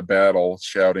charged into battle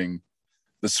shouting,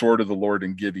 "The sword of the Lord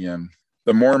in Gideon."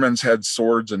 The Mormons had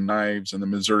swords and knives, and the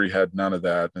Missouri had none of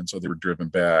that, and so they were driven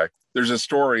back. There's a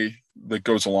story that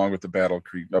goes along with the Battle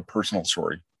Creek, a personal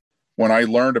story. When I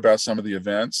learned about some of the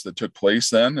events that took place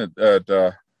then at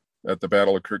the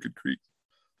Battle of Crooked Creek,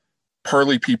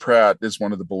 Parley P. Pratt is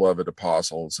one of the beloved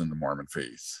apostles in the Mormon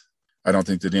faith. I don't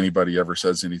think that anybody ever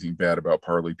says anything bad about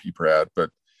Parley P. Pratt, but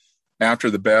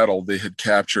after the battle, they had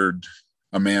captured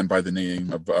a man by the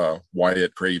name of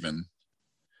Wyatt Craven.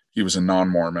 He was a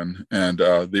non-Mormon, and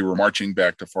they were marching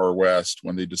back to Far West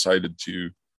when they decided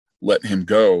to let him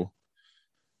go.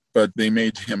 But they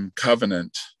made him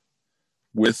covenant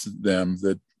with them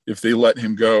that if they let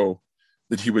him go,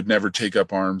 that he would never take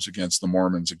up arms against the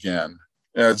Mormons again.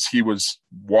 As he was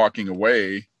walking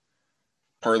away,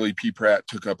 Parley P. Pratt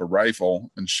took up a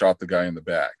rifle and shot the guy in the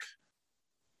back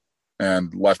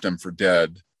and left him for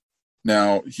dead.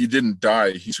 Now, he didn't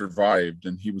die. He survived,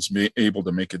 and he was able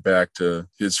to make it back to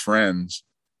his friends.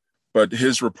 But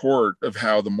his report of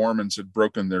how the Mormons had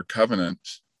broken their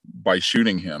covenant by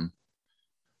shooting him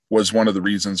was one of the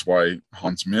reasons why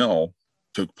Hans Mill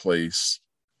took place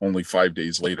only 5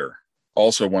 days later.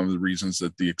 Also, one of the reasons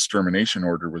that the extermination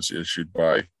order was issued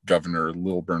by Governor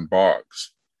Lilburn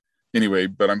Boggs. Anyway,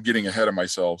 but I'm getting ahead of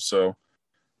myself. So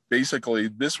basically,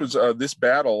 this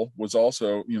battle was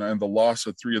also, and the loss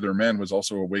of 3 of their men was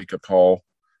also a wake-up call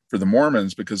for the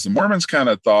Mormons, because the Mormons kind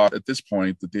of thought at this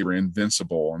point that they were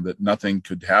invincible and that nothing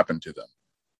could happen to them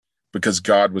because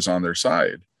God was on their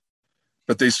side.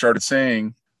 But they started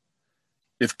saying,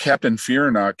 if Captain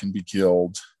Fear Not can be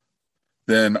killed,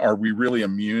 then are we really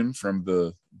immune from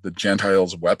the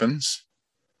Gentiles' weapons?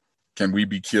 Can we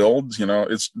be killed?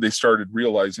 They started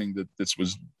realizing that this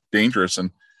was dangerous.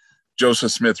 And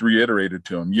Joseph Smith reiterated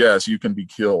to him, yes, you can be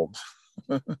killed.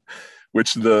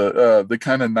 Which the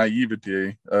kind of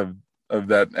naivety of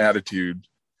that attitude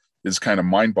is kind of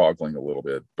mind-boggling a little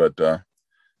bit. But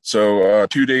so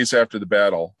 2 days after the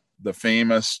battle, the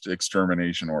famous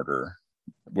extermination order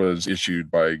was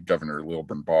issued by Governor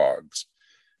Lilburn Boggs,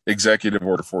 Executive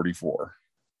Order 44.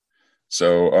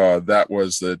 So that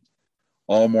was that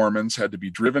all Mormons had to be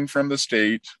driven from the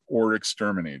state or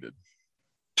exterminated.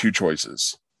 2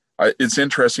 choices. It's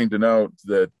interesting to note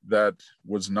that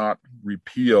was not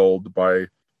repealed by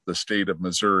the state of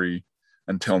Missouri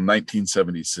until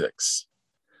 1976.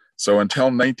 So until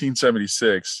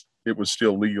 1976, it was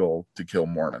still legal to kill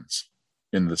Mormons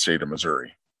in the state of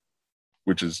Missouri,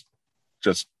 which is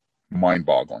just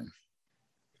mind-boggling.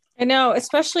 I know,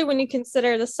 especially when you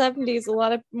consider the 70s, a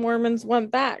lot of Mormons went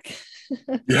back.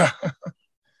 Yeah.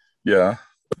 Yeah.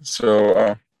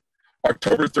 So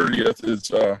October 30th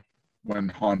is when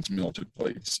Hans Mill took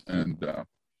place. And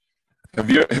have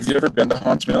you ever been to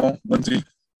Hans Mill, Lindsay?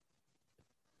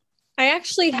 I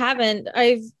actually haven't.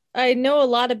 I know a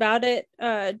lot about it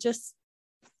just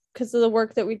because of the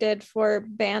work that we did for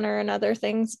Banner and other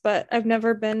things, but I've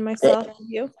never been myself.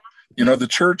 Well, the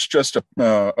church just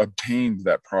obtained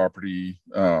that property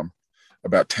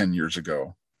about 10 years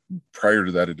ago. Prior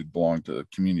to that, it had belonged to the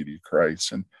Community of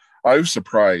Christ. And I was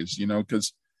surprised,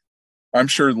 because I'm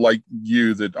sure, like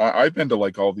you, that I've been to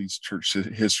like all these church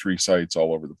history sites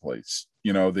all over the place.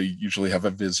 They usually have a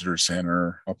visitor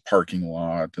center, a parking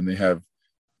lot, and they have,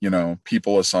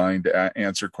 people assigned to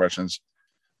answer questions.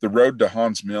 The road to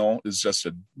Hans Mill is just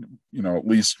at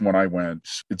least when I went,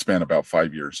 it's been about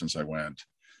 5 years since I went,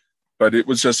 but it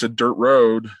was just a dirt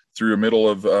road through the middle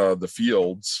of the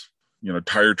fields,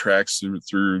 tire tracks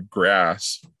through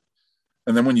grass.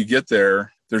 And then when you get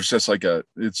there, there's just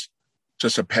it's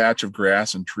just a patch of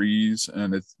grass and trees,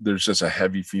 and there's just a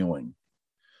heavy feeling,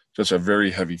 just a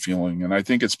very heavy feeling. And I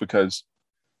think it's because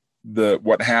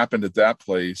what happened at that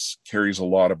place carries a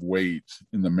lot of weight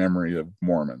in the memory of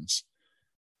Mormons.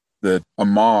 That a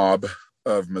mob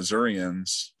of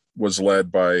Missourians was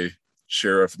led by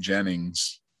Sheriff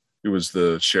Jennings, who was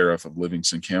the sheriff of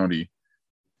Livingston County,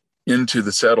 into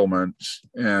the settlement,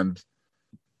 and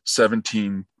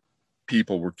 17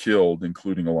 people were killed,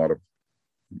 including a lot of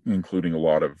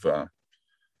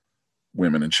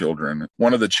women and children.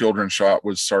 One of the children shot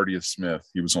was Sardius Smith.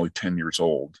 He was only 10 years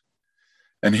old.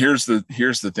 And here's the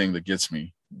thing that gets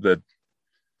me, that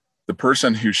the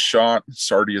person who shot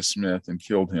Sardius Smith and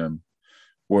killed him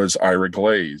was Ira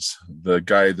Glaze, the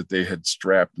guy that they had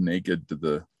strapped naked to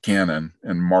the cannon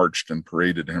and marched and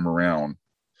paraded him around.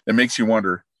 It makes you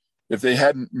wonder, if they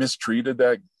hadn't mistreated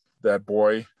that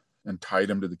boy and tied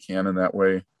him to the cannon that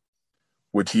way,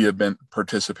 would he have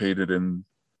participated in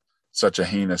such a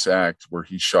heinous act where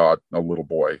he shot a little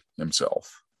boy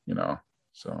himself,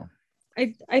 So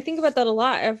I think about that a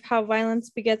lot, of how violence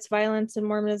begets violence in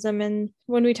Mormonism. And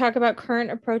when we talk about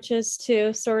current approaches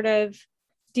to sort of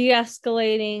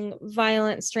de-escalating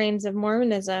violent strains of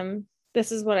Mormonism,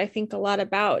 this is what I think a lot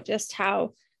about, just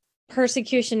how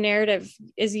persecution narrative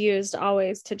is used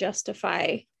always to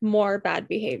justify more bad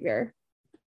behavior.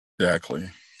 Exactly.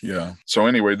 Yeah. So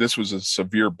anyway, this was a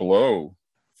severe blow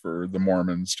for the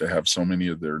Mormons to have so many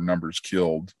of their numbers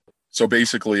killed. So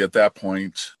basically, at that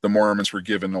point, the Mormons were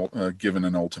given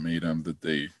an ultimatum that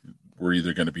they were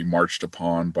either going to be marched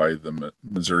upon by the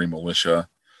Missouri militia,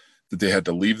 that they had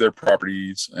to leave their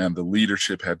properties, and the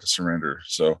leadership had to surrender.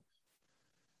 So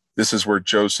this is where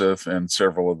Joseph and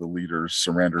several of the leaders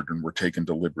surrendered and were taken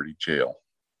to Liberty Jail.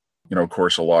 Of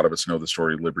course, a lot of us know the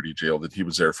story of Liberty Jail, that he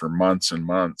was there for months and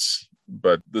months.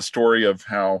 But the story of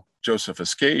how Joseph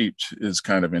escaped is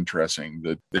kind of interesting,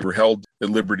 that they were held at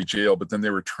Liberty Jail, but then they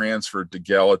were transferred to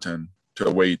Gallatin to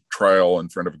await trial in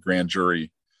front of a grand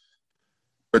jury.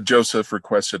 But Joseph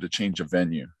requested a change of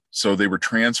venue. So they were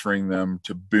transferring them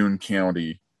to Boone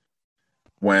County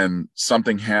when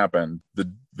something happened.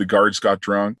 The the guards got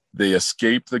drunk. They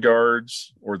escaped the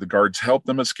guards, or the guards helped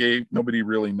them escape. Nobody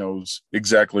really knows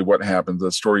exactly what happened.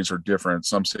 The stories are different.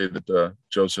 Some say that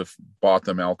Joseph bought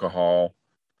them alcohol.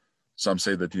 Some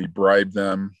say that he bribed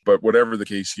them. But whatever the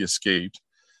case, he escaped.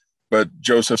 But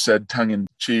Joseph said tongue in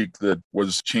cheek that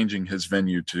was changing his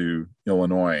venue to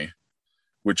Illinois,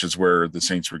 which is where the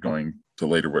Saints were going to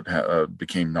later what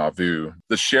became Nauvoo.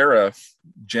 The sheriff,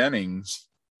 Jennings,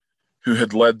 who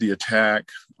had led the attack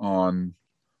on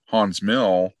Haun's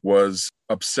Mill, was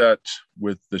upset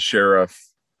with the sheriff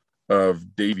of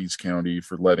Daviess County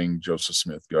for letting Joseph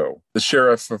Smith go. The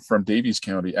sheriff from Daviess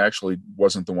County actually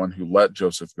wasn't the one who let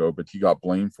Joseph go, but he got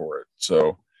blamed for it.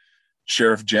 So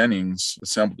Sheriff Jennings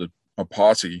assembled a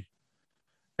posse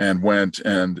and went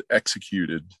and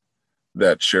executed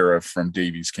that sheriff from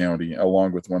Daviess County,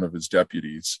 along with one of his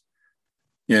deputies,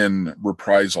 in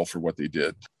reprisal for what they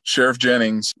did. Sheriff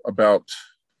Jennings, about,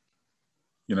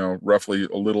 roughly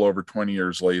a little over 20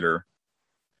 years later,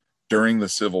 during the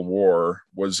Civil War,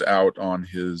 was out on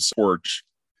his porch.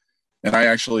 And I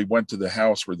actually went to the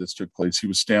house where this took place. He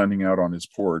was standing out on his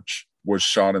porch, was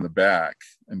shot in the back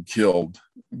and killed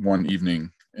one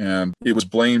evening. And it was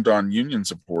blamed on Union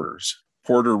supporters.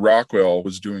 Porter Rockwell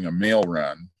was doing a mail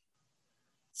run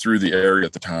through the area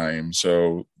at the time.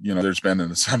 So, there's been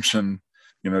an assumption,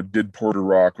 did Porter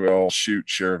Rockwell shoot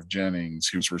Sheriff Jennings?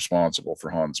 He was responsible for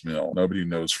Haun's Mill. Nobody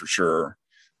knows for sure,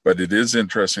 but it is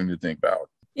interesting to think about.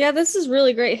 Yeah, this is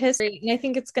really great history. And I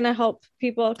think it's going to help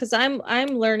people because I'm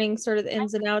learning sort of the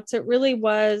ins and outs. It really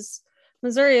was,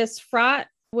 Missouri is fraught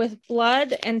with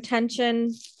blood and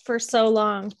tension for so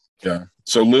long. Yeah.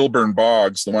 So Lilburn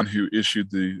Boggs, the one who issued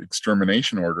the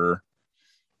extermination order,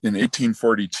 in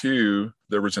 1842,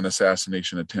 there was an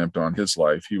assassination attempt on his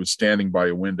life. He was standing by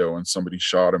a window and somebody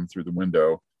shot him through the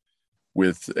window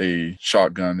with a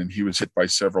shotgun, and he was hit by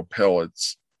several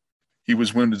pellets. He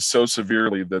was wounded so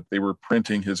severely that they were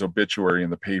printing his obituary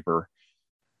in the paper,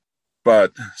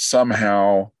 but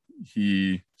somehow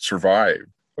he survived.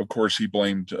 Of course, he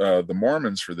blamed the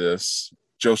Mormons for this.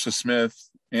 Joseph Smith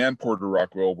and Porter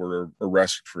Rockwell were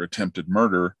arrested for attempted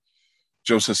murder.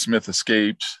 Joseph Smith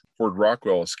escaped. Porter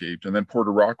Rockwell escaped, and then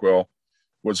Porter Rockwell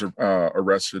was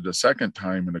arrested a second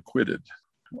time and acquitted.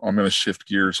 I'm going to shift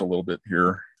gears a little bit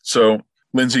here. So,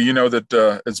 Lindsay, you know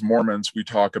that as Mormons, we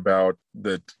talk about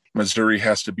that Missouri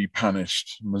has to be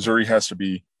punished. Missouri has to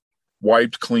be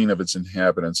wiped clean of its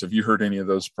inhabitants. Have you heard any of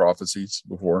those prophecies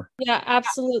before? Yeah,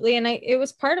 absolutely. And it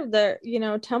was part of the,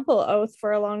 temple oath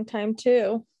for a long time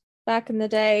too, back in the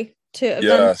day, to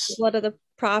avenge the blood of the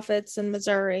prophets in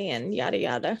Missouri and yada,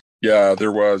 yada. Yeah,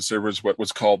 there was what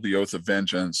was called the Oath of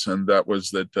Vengeance, and that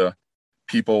was that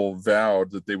people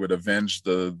vowed that they would avenge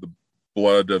the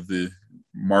blood of the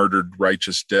martyred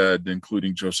righteous dead,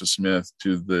 including Joseph Smith,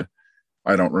 to the,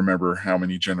 I don't remember how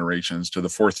many generations, to the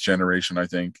fourth generation, I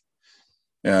think.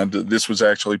 And this was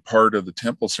actually part of the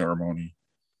temple ceremony.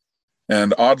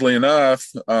 And oddly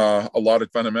enough, a lot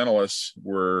of fundamentalists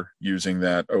were using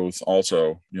that oath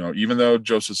also. Even though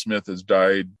Joseph Smith has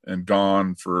died and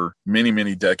gone for many,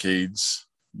 many decades,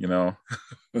 there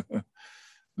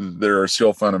are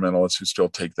still fundamentalists who still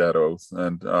take that oath.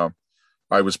 And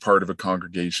I was part of a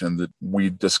congregation that we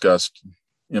discussed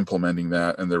implementing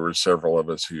that. And there were several of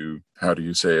us who, how do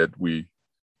you say it? We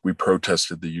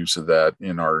protested the use of that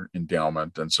in our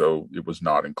endowment. And so it was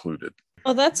not included.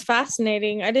 Oh, that's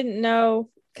fascinating. I didn't know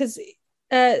because,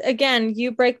 again,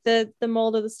 you break the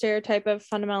mold of the stereotype of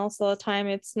fundamentalists all the time.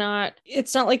 It's not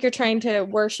like you're trying to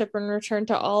worship and return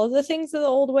to all of the things of the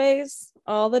old ways,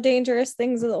 all the dangerous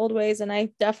things of the old ways. And I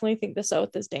definitely think this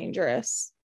oath is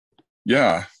dangerous.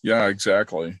 Yeah,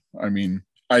 exactly. I mean,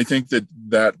 I think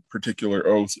that particular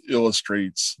oath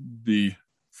illustrates the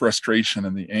frustration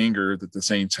and the anger that the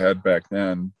saints had back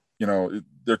then.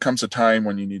 There comes a time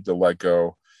when you need to let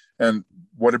go. And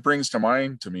what it brings to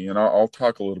mind to me, and I'll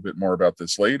talk a little bit more about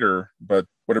this later, but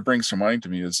what it brings to mind to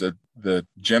me is that the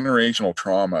generational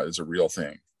trauma is a real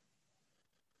thing.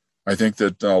 I think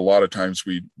that a lot of times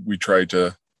we try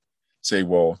to say,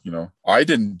 well, I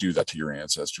didn't do that to your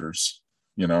ancestors,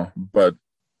 but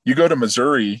you go to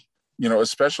Missouri,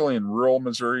 especially in rural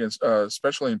Missouri,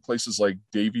 especially in places like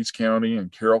Daviess County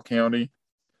and Carroll County,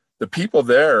 the people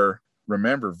there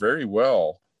remember very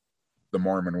well the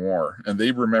Mormon War, and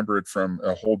they remember it from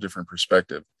a whole different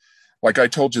perspective. Like I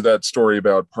told you that story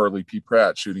about Parley P.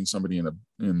 Pratt shooting somebody in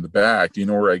the back. Do you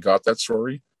know where I got that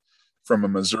story? From a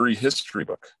Missouri history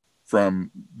book, from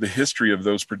the history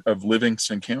of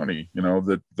Livingston County.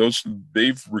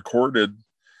 They've recorded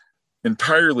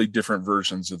entirely different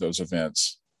versions of those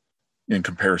events in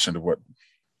comparison to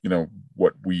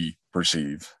what we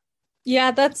perceive.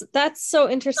 Yeah, that's so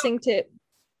interesting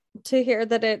to hear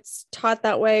that it's taught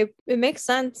that way. It makes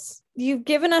sense. You've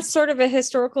given us sort of a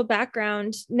historical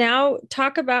background. Now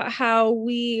talk about how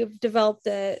we've developed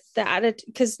the attitude,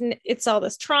 because it's all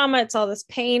this trauma, it's all this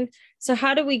pain. So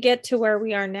how do we get to where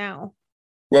we are now?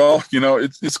 Well,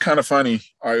 it's kind of funny.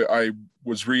 I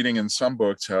was reading in some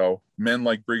books how men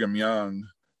like Brigham Young,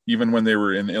 even when they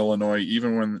were in Illinois,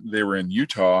 even when they were in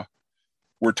Utah,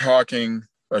 were talking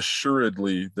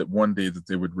assuredly that one day that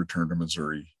they would return to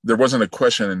Missouri. There wasn't a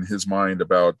question in his mind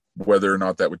about whether or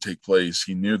not that would take place.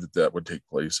 He knew that that would take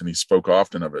place, and he spoke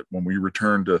often of it. When we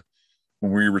return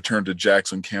to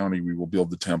Jackson County, we will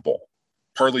build the temple.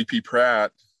 Parley P.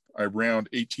 Pratt, around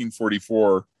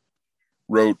 1844,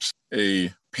 wrote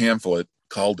a pamphlet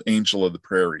called Angel of the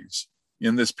Prairies.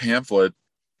 In this pamphlet,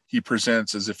 he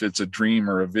presents as if it's a dream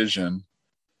or a vision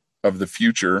of the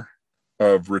future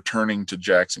of returning to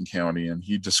Jackson County. And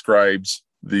he describes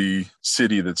the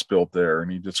city that's built there,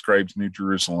 and he describes New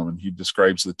Jerusalem, and he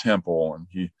describes the temple, and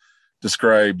he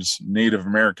describes Native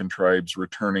American tribes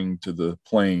returning to the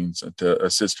plains to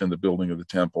assist in the building of the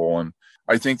temple. And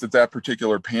I think that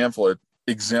particular pamphlet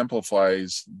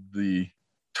exemplifies the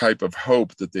type of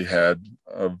hope that they had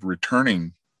of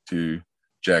returning to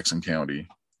Jackson County.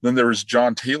 Then there was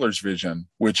John Taylor's vision,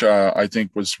 which I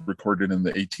think was recorded in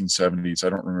the 1870s. I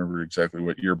don't remember exactly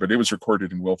what year, but it was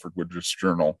recorded in Wilford Woodruff's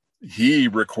journal. He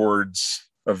records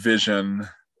a vision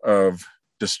of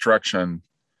destruction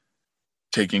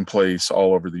taking place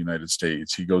all over the United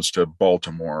States. He goes to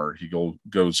Baltimore, he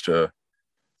goes to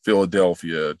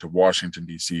Philadelphia, to Washington,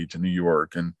 D.C., to New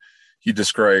York, and he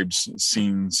describes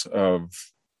scenes of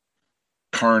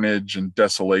carnage and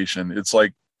desolation. It's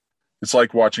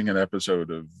like watching an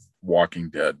episode of Walking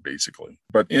Dead, basically.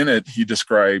 But in it, he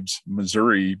describes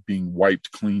Missouri being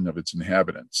wiped clean of its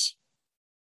inhabitants.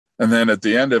 And then at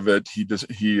the end of it, he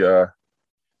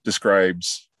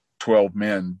describes 12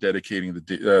 men dedicating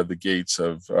the gates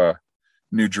of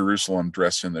New Jerusalem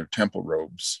dressed in their temple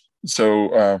robes.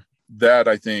 So that,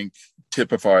 I think,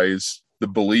 typifies the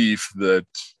belief that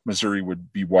Missouri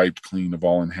would be wiped clean of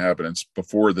all inhabitants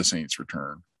before the Saints'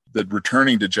 return. That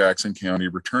returning to Jackson County,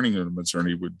 returning to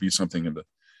Missouri would be something in the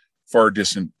far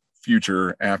distant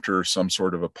future after some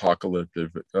sort of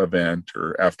apocalyptic event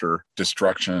or after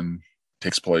destruction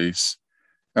takes place.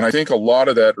 And I think a lot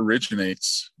of that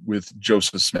originates with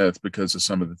Joseph Smith because of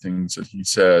some of the things that he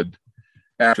said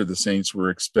after the Saints were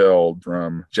expelled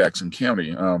from Jackson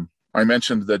County. I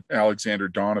mentioned that Alexander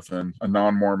Doniphan, a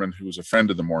non-Mormon who was a friend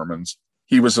of the Mormons,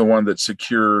 he was the one that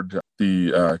secured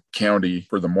the county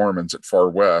for the Mormons at Far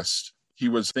West. He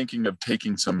was thinking of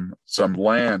taking some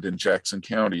land in Jackson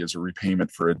County as a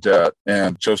repayment for a debt.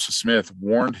 And Joseph Smith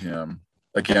warned him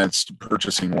against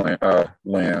purchasing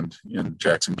land in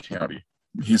Jackson County.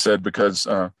 He said because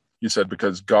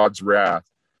God's wrath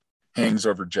hangs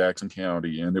over Jackson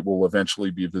County, and it will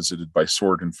eventually be visited by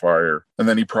sword and fire. And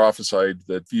then he prophesied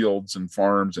that fields and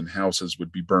farms and houses would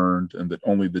be burned and that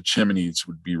only the chimneys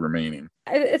would be remaining.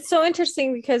 It's so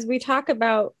interesting because we talk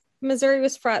about Missouri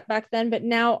was fraught back then, but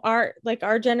now our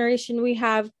generation, we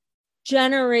have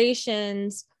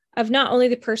generations of not only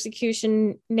the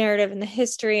persecution narrative and the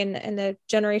history and the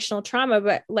generational trauma,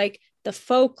 but like the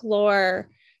folklore,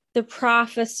 the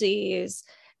prophecies,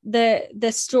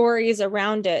 the stories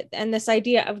around it, and this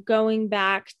idea of going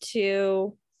back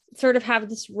to sort of have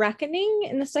this reckoning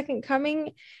in the second coming.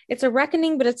 It's a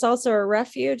reckoning, but it's also a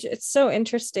refuge. It's so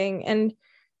interesting. And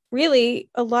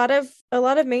really a lot of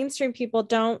mainstream people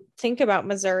don't think about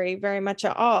Missouri very much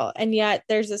at all. And yet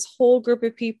there's this whole group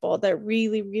of people that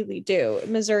really, really do.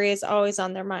 Missouri is always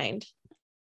on their mind.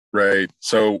 Right.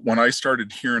 So when I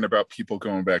started hearing about people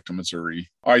going back to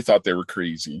Missouri, I thought they were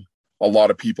crazy. A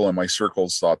lot of people in my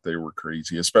circles thought they were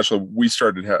crazy, especially we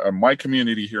started my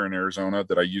community here in Arizona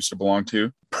that I used to belong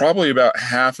to. Probably about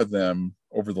half of them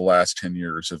over the last 10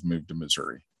 years have moved to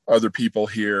Missouri. Other people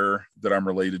here that I'm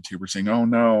related to were saying, oh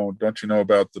no, don't you know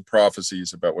about the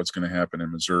prophecies about what's going to happen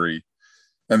in Missouri?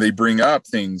 And they bring up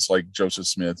things like Joseph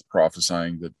Smith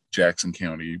prophesying that Jackson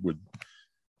County would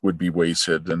be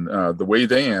wasted. And the way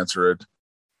they answer it,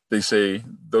 they say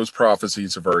those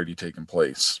prophecies have already taken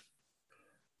place.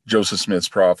 Joseph Smith's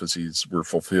prophecies were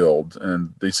fulfilled,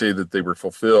 and they say that they were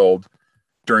fulfilled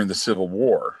during the Civil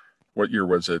War. What year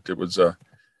was it? It was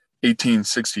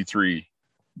 1863,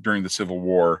 during the Civil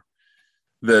War,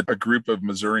 that a group of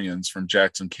Missourians from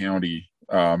Jackson County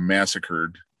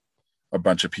massacred a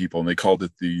bunch of people, and they called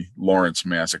it the Lawrence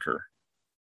Massacre.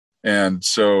 And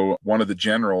so one of the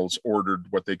generals ordered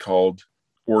what they called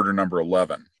Order Number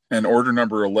 11. And Order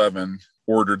Number 11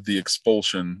 ordered the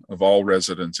expulsion of all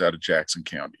residents out of Jackson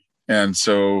County. And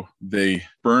so they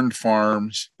burned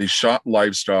farms, they shot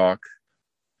livestock,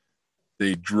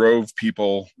 They drove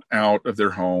people out of their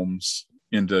homes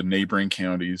into neighboring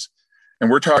counties.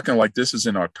 And we're talking like this is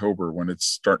in October when it's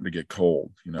starting to get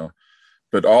cold,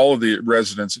 But all of the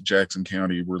residents of Jackson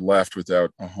County were left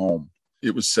without a home.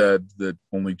 It was said that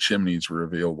only chimneys were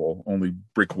available, only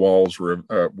brick walls were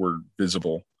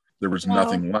visible. There was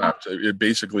nothing left. It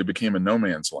basically became a no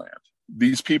man's land.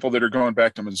 These people that are going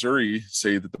back to Missouri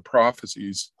say that the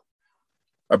prophecies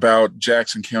about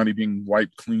Jackson County being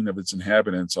wiped clean of its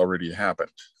inhabitants already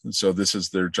happened. And so this is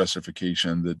their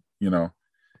justification that,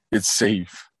 it's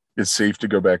safe. It's safe to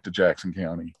go back to Jackson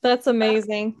County. That's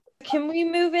amazing. Can we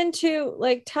move into,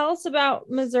 tell us about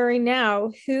Missouri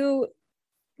now?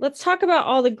 Let's talk about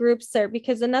all the groups there,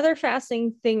 because another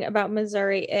fascinating thing about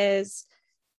Missouri is,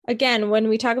 again, when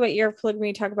we talk about Year of Polygamy,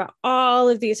 we talk about all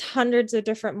of these hundreds of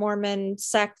different Mormon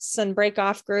sects and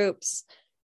break-off groups.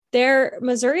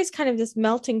 Missouri is kind of this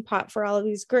melting pot for all of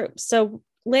these groups. So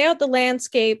lay out the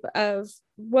landscape of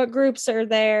what groups are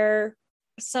there,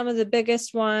 some of the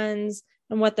biggest ones,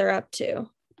 and what they're up to.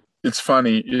 It's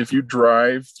funny, if you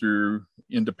drive through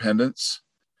Independence,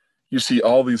 you see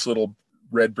all these little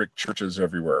red brick churches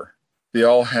everywhere. They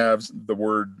all have the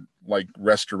word like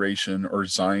restoration or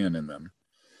Zion in them.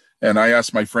 And I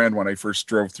asked my friend when I first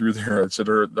drove through there, I said,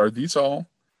 are these all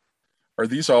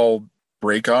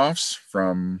breakoffs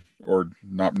from, or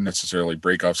not necessarily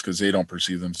breakoffs because they don't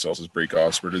perceive themselves as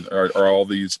breakoffs, but are all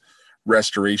these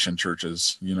restoration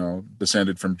churches,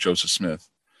 descended from Joseph Smith?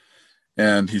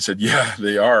 And he said, yeah,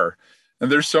 they are.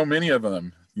 And there's so many of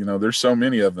them,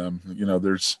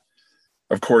 there's,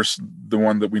 of course, the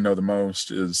one that we know the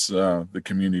most is the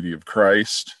Community of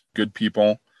Christ, good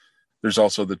people. There's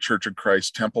also the Church of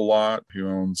Christ Temple Lot, who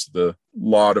owns the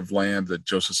lot of land that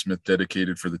Joseph Smith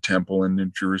dedicated for the temple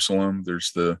in Jerusalem.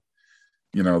 There's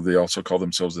they also call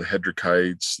themselves the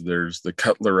Hedrickites. There's the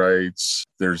Cutlerites.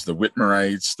 There's the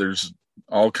Whitmerites. There's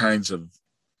all kinds of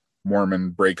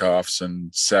Mormon breakoffs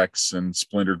and sects and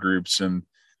splinter groups. And,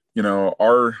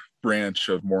 our branch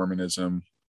of Mormonism,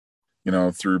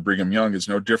 through Brigham Young is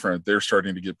no different. They're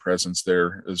starting to get presence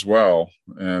there as well.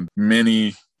 And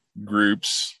many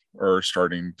groups are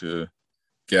starting to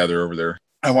gather over there.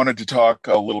 I wanted to talk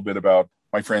a little bit about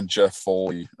my friend Jeff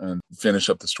Foley and finish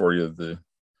up the story of the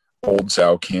Old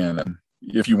Sow canon.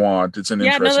 If you want, it's an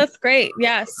interesting. Yeah, no, that's great.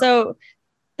 Yeah. So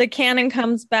the canon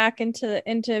comes back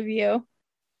into view.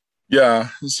 Yeah.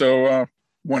 So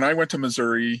when I went to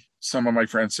Missouri, some of my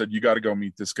friends said, you got to go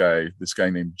meet this guy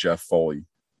named Jeff Foley.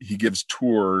 He gives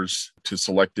tours to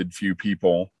selected few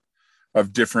people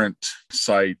of different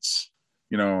sites,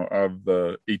 of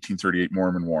the 1838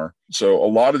 Mormon War. So a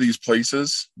lot of these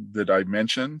places that I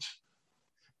mentioned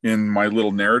in my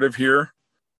little narrative here,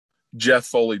 Jeff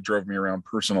Foley drove me around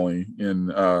personally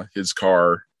in his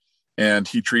car, and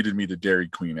he treated me to Dairy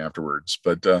Queen afterwards.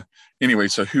 But anyway,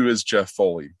 so who is Jeff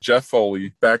Foley? Jeff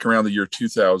Foley, back around the year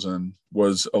 2000,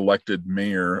 was elected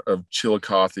mayor of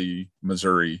Chillicothe,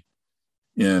 Missouri,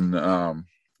 in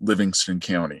Livingston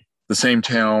County, the same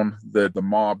town that the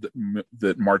mob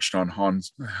that marched on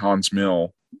Hans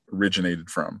Mill originated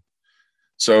from.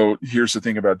 So here's the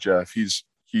thing about Jeff.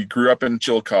 He grew up in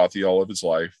Chillicothe all of his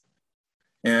life,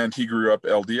 and he grew up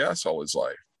LDS all his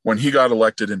life. When he got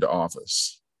elected into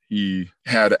office, he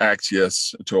had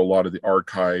access to a lot of the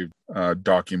archived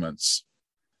documents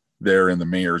there in the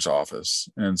mayor's office.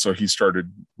 And so he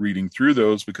started reading through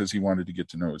those because he wanted to get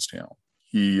to know his town.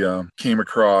 He came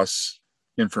across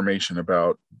information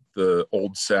about the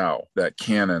Old Sow, that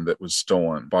canon that was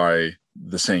stolen by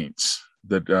the Saints,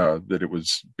 that it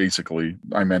was basically,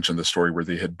 I mentioned the story where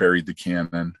they had buried the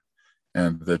canon,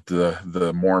 and that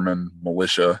the Mormon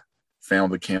militia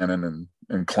found the canon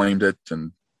and claimed it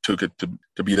and took it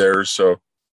to be theirs. So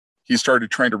he started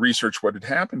trying to research what had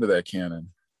happened to that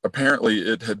canon. Apparently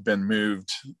it had been moved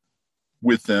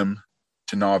with them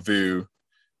to Nauvoo.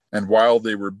 And while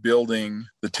they were building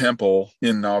the temple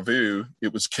in Nauvoo,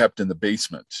 it was kept in the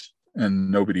basement,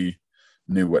 and nobody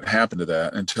knew what happened to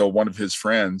that until one of his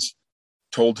friends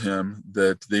told him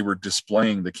that they were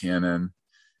displaying the canon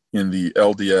in the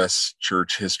LDS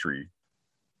Church History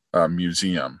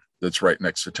Museum that's right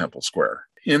next to Temple Square.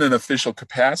 In an official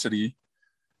capacity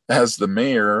as the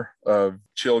mayor of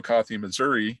Chillicothe,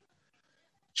 Missouri,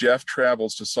 Jeff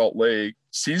travels to Salt Lake,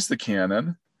 sees the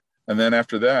canon, and then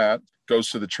after that goes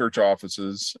to the church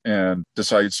offices and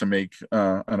decides to make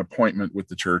an appointment with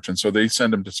the church. And so they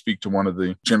send him to speak to one of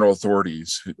the general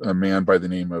authorities, a man by the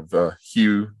name of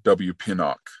Hugh W.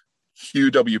 Pinnock.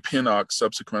 Hugh W. Pinnock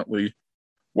subsequently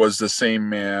was the same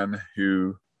man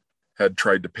who had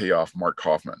tried to pay off Mark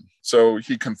Kaufman. So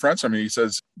he confronts him and he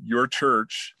says, your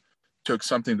church took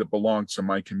something that belongs to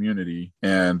my community,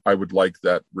 and I would like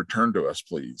that returned to us,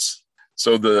 please.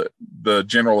 So the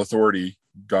general authority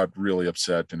got really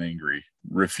upset and angry,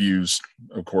 refused,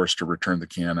 of course, to return the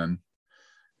canon.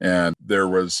 And there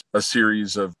was a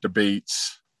series of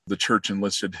debates. The church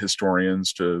enlisted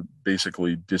historians to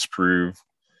basically disprove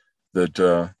that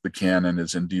the canon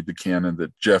is indeed the canon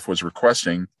that Jeff was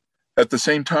requesting. At the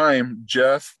same time,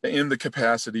 Jeff, in the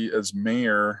capacity as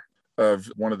mayor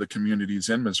of one of the communities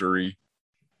in Missouri,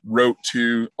 wrote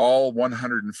to all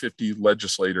 150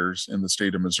 legislators in the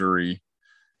state of Missouri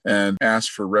and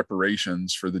asked for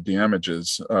reparations for the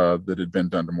damages that had been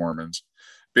done to Mormons.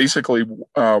 Basically,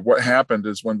 what happened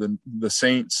is when the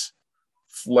Saints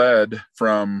fled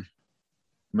from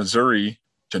Missouri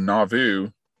to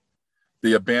Nauvoo,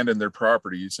 they abandoned their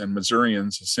properties, and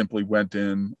Missourians simply went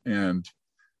in and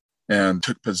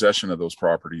took possession of those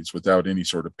properties without any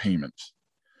sort of payment.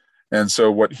 And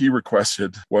so what he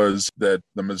requested was that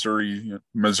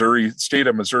the state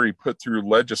of Missouri put through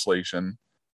legislation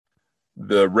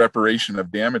the reparation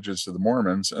of damages to the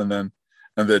Mormons, and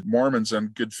that Mormons in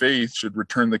good faith should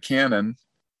return the canon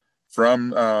from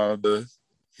the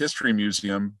History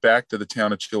Museum back to the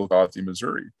town of Chillicothe,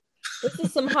 Missouri. This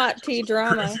is some hot tea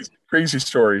drama. Crazy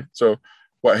story. So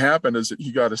what happened is that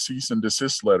he got a cease and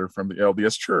desist letter from the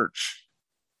LDS Church,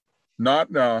 not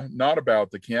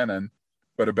about the canon,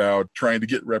 but about trying to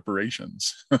get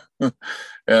reparations.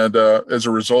 And as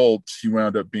a result, he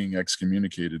wound up being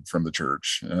excommunicated from the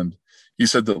church. And he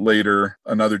said that later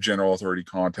another general authority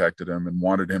contacted him and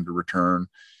wanted him to return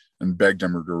and begged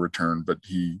him to return, but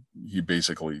he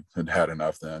basically had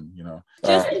enough then, you know.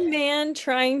 Just a man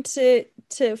trying to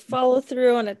follow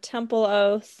through on a temple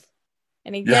oath,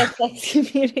 and he gets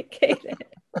excommunicated.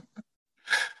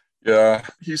 Yeah,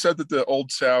 he said that the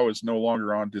old sow is no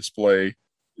longer on display.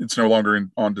 It's no longer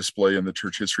on display in the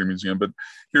Church History Museum. But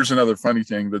here's another funny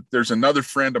thing, that there's another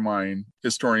friend of mine,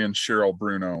 historian Cheryl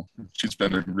Bruno. She's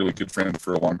been a really good friend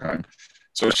for a long time.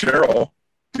 So Cheryl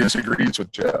disagrees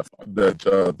with Jeff that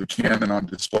the canon on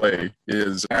display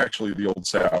is actually the old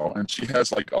sow. And she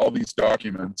has like all these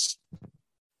documents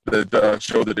that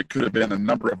show that it could have been a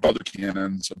number of other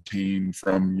canons obtained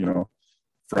from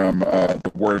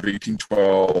the War of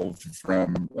 1812,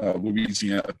 from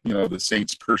Louisiana. The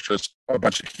Saints purchased a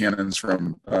bunch of cannons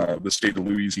from the state of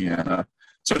Louisiana.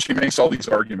 So she makes all these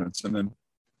arguments, and then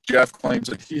Jeff claims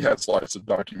that he has lots of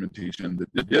documentation that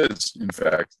it is, in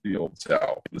fact, the old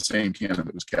sow, the same cannon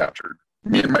that was captured.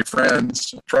 Me and my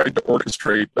friends tried to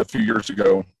orchestrate a few years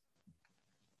ago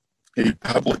a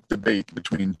public debate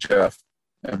between Jeff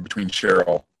and between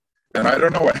Cheryl. And I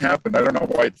don't know what happened. I don't know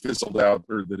why it fizzled out,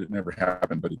 or that it never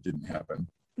happened, but it didn't happen.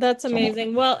 That's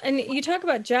amazing. Well, and you talk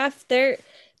about Jeff, there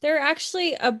are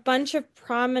actually a bunch of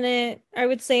prominent, I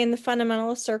would say in the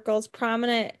fundamentalist circles,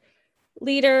 prominent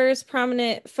leaders,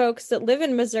 prominent folks that live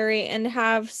in Missouri and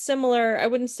have similar, I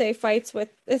wouldn't say fights with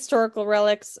historical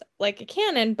relics like a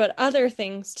canon, but other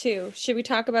things too. Should we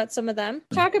talk about some of them?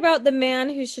 Talk about the man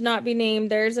who should not be named.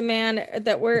 There's a man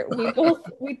that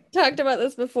we talked about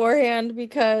this beforehand,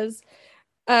 because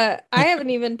I haven't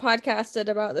even podcasted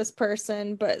about this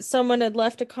person, but someone had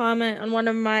left a comment on one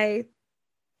of my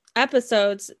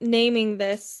episodes naming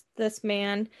this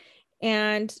man.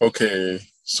 And okay,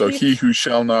 so he who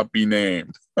shall not be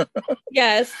named.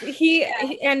 Yes,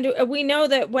 and we know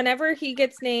that whenever he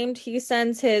gets named, he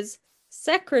sends his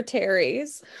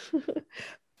secretaries,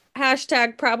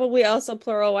 hashtag probably also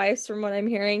plural wives from what I'm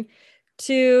hearing,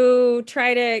 to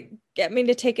try to get me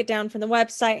to take it down from the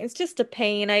website. It's just a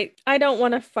pain. I don't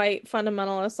want to fight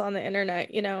fundamentalists on the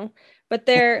internet, but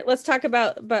let's talk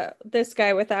about this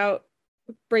guy without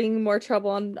bringing more trouble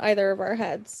on either of our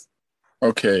heads.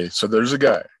 Okay, so there's a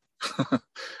guy.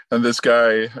 And this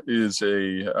guy is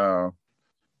a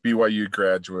BYU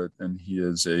graduate, and he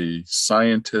is a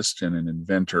scientist and an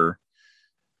inventor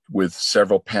with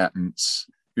several patents,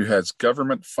 who has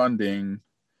government funding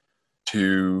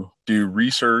to do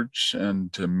research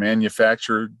and to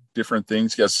manufacture different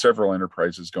things. He has several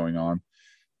enterprises going on.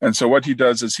 And so what he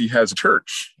does is he has a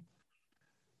church,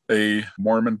 a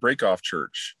Mormon breakoff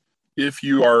church. If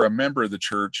you are a member of the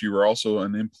church, you are also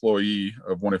an employee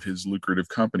of one of his lucrative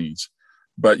companies,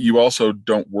 but you also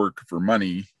don't work for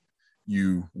money.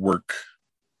 You work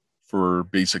for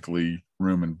basically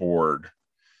room and board,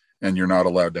 and you're not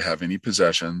allowed to have any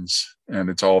possessions, and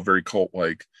it's all very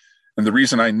cult-like. And the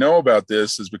reason I know about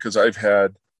this is because I've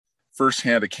had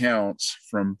firsthand accounts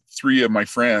from 3 of my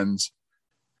friends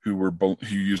who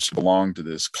used to belong to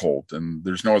this cult, and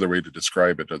there's no other way to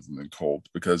describe it other than cult,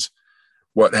 because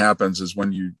what happens is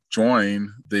when you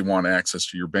join, they want access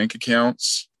to your bank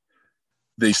accounts.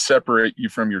 they separate you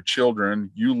from your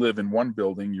children. You live in one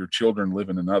building, your children live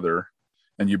in another,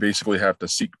 and you basically have to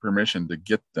seek permission to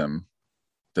get them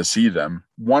to see them.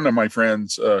 One of my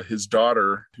friends, his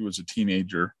daughter, who was a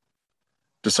teenager,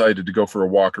 decided to go for a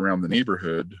walk around the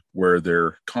neighborhood where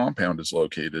their compound is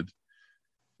located.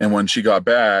 And when she got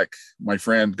back, my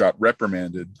friend got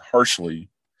reprimanded harshly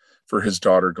for his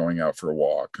daughter going out for a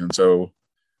walk. And so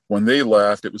when they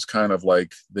left, it was kind of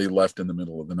like they left in the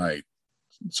middle of the night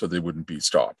so they wouldn't be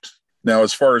stopped. Now,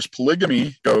 as far as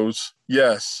polygamy goes,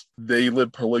 yes, they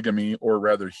live polygamy, or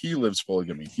rather he lives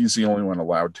polygamy. He's the only one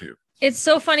allowed to. It's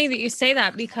so funny that you say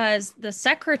that, because the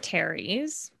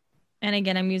secretaries, and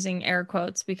again, I'm using air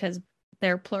quotes because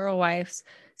they're plural wives,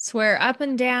 swear up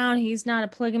and down he's not a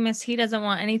polygamist. He doesn't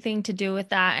want anything to do with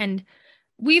that. And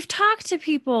we've talked to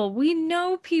people. We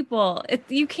know people.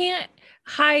 You can't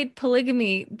hide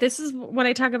polygamy. This is what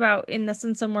I talk about in the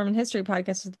Sons of Mormon History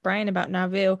podcast with Brian about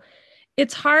Nauvoo.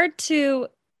 It's hard to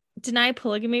deny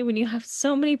polygamy when you have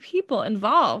so many people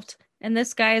involved. And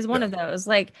this guy is one of those.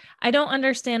 Like, I don't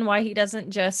understand why he doesn't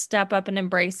just step up and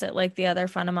embrace it like the other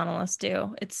fundamentalists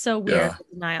do. It's so weird,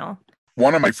 denial.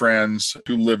 One of my friends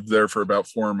who lived there for about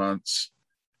 4 months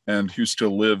and who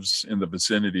still lives in the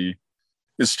vicinity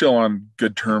is still on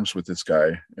good terms with this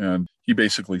guy. And he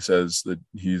basically says that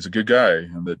he's a good guy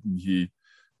and that he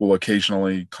will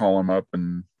occasionally call him up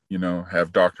and,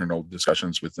 have doctrinal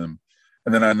discussions with him.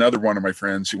 And then another one of my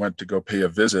friends who went to go pay a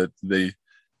visit, they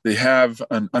have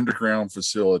an underground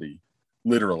facility.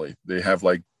 Literally, they have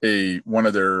like one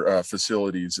of their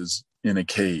facilities is in a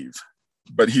cave.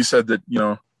 But he said that,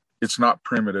 it's not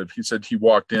primitive. He said he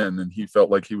walked in and he felt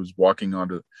like he was walking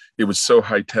it was so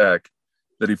high tech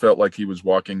that he felt like he was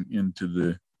walking into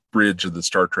the bridge of the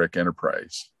Star Trek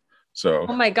Enterprise. So,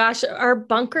 oh my gosh, our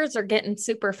bunkers are getting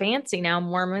super fancy now,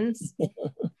 Mormons.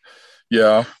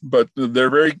 Yeah, but they're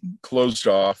very closed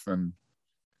off, and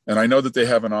I know that they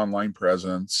have an online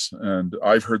presence, and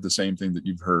I've heard the same thing that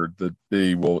you've heard, that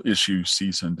they will issue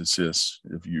cease and desist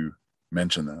if you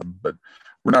mention them, but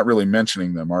we're not really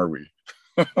mentioning them, are we?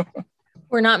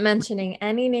 We're not mentioning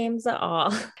any names at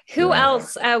all. Who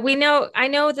else? I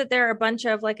know that there are a bunch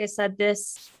of, like I said,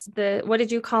 what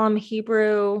did you call them?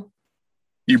 Hebrew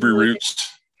roots.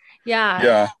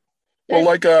 Yeah. Well,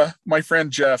 like my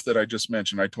friend Jeff that I just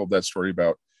mentioned, I told that story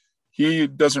about, he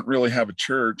doesn't really have a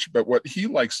church, but what he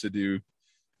likes to do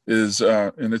is,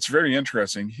 and it's very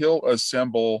interesting, he'll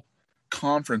assemble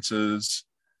conferences,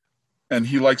 and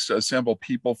he likes to assemble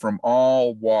people from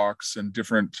all walks and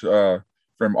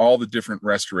from all the different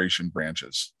restoration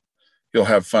branches. He'll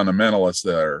have fundamentalists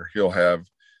there. He'll have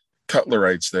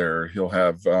Cutlerites there. He'll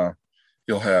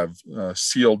have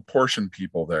sealed portion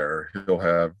people there. He'll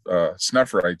have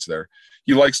Snufferites there.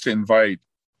 He likes to invite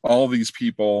all these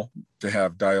people to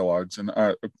have dialogues. And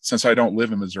since I don't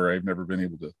live in Missouri, I've never been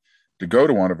able to go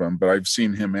to one of them, but I've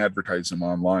seen him advertise them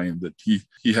online, that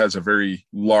he has a very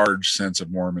large sense of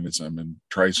Mormonism and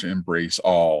tries to embrace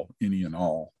any and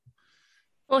all.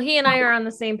 Well, he and I are on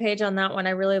the same page on that one.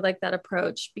 I really like that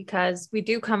approach because we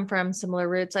do come from similar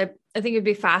roots. I think it'd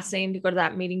be fascinating to go to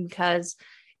that meeting because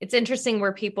it's interesting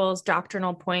where people's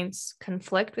doctrinal points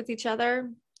conflict with each other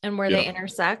and where they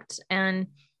intersect. And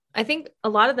I think a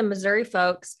lot of the Missouri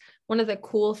folks, one of the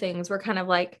cool things, we're kind of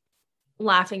like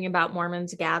laughing about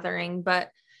Mormons gathering, but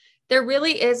there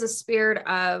really is a spirit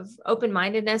of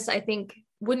open-mindedness, I think,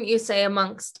 wouldn't you say,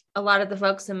 amongst a lot of the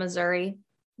folks in Missouri?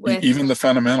 Even the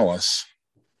fundamentalists,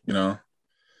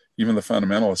 even the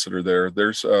fundamentalists that are there.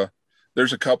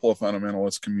 There's a couple of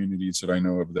fundamentalist communities that I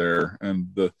know of there,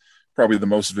 and probably the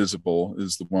most visible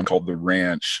is the one called the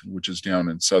Ranch, which is down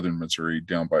in southern Missouri,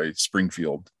 down by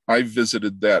Springfield. I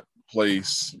visited that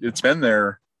place. It's been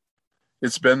there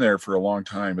for a long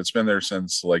time. It's been there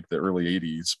since like the early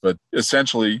 80s, but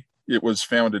essentially it was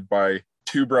founded by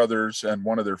two brothers and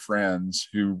one of their friends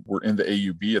who were in the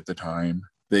AUB at the time.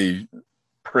 They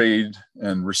prayed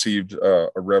and received a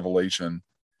revelation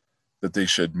that they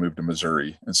should move to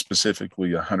Missouri, and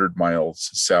specifically 100 miles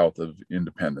south of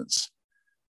Independence.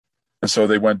 And so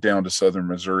they went down to southern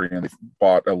Missouri and they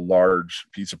bought a large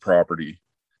piece of property,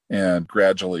 and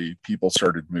gradually people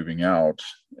started moving out,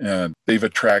 and they've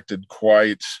attracted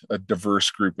quite a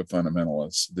diverse group of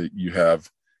fundamentalists. That you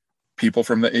have people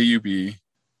from the AUB,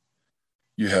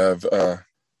 you have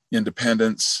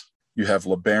Independents, you have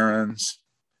LeBarons,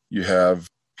 you have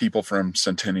people from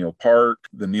Centennial Park,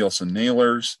 the Nielsen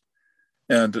Nailers,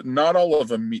 and not all of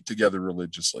them meet together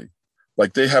religiously.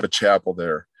 Like they have a chapel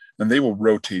there, and they will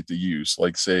rotate the use,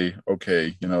 like say,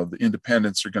 okay, the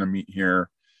Independents are going to meet here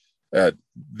at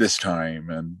this time,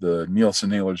 and the Nielsen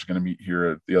Nailers are going to meet here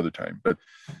at the other time. But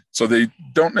so they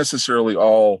don't necessarily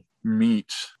all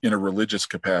meet in a religious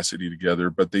capacity together,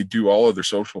 but they do all of their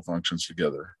social functions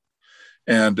together.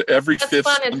 And every That's fifth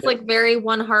fun. Sunday, It's like very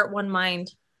one heart, one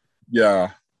mind.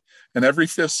 yeah, and every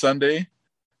fifth Sunday,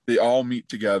 they all meet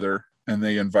together and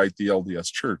they invite the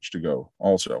LDS church to go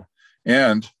also.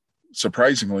 And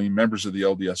surprisingly, members of the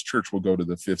LDS church will go to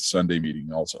the fifth Sunday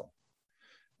meeting also.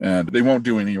 And they won't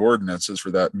do any ordinances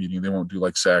for that meeting. They won't do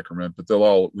like sacrament, but they'll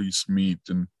all at least meet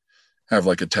and have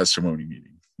like a testimony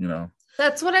meeting, you know?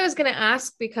 That's what I was going to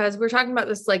ask, because we're talking about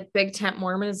this like big tent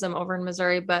Mormonism over in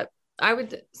Missouri, but I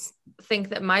would think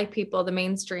that my people, the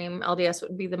mainstream LDS,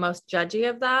 would be the most judgy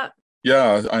of that.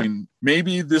 Yeah, I mean,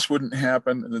 maybe this wouldn't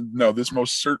happen. No, this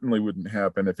most certainly wouldn't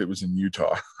happen if it was in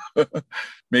Utah.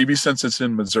 Maybe since it's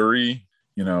in Missouri,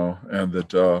 you know, and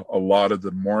that a lot of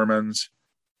the Mormons,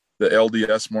 the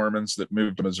LDS Mormons that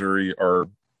moved to Missouri are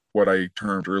what I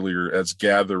termed earlier as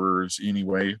gatherers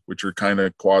anyway, which are kind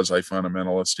of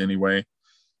quasi-fundamentalist anyway.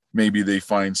 Maybe they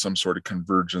find some sort of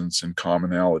convergence and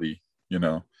commonality, you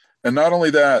know. And not only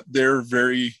that, they're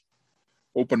very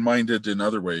open-minded in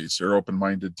other ways. They're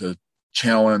open-minded to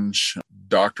challenge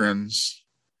doctrines.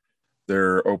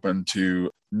 They're open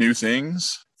to new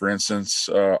things. For instance,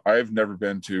 I've never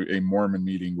been to a Mormon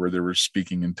meeting where they were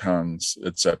speaking in tongues,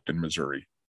 except in Missouri.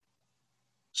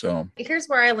 So here's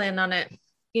where I land on it.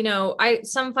 You know,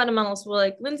 some fundamentalists will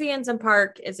like, Lindsay Ensign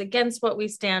Park is against what we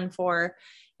stand for.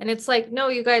 And it's like, no,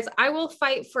 you guys, I will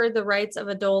fight for the rights of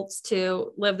adults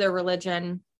to live their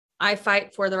religion. I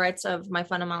fight for the rights of my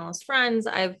fundamentalist friends.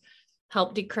 I've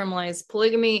helped decriminalize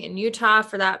polygamy in Utah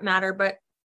for that matter, but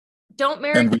don't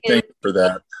marry and we kids. thank you for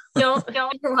that. Don't,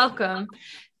 you're welcome.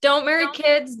 Don't marry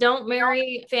kids. Don't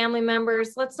marry family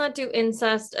members. Let's not do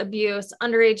incest, abuse,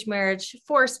 underage marriage,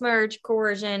 forced marriage,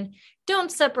 coercion.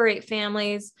 Don't separate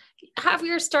families. Have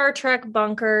your Star Trek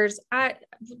bunkers.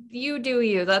 You do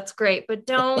you. That's great, but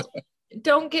don't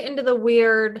get into the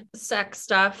weird sex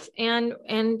stuff.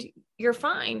 And you're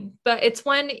fine. But it's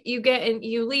when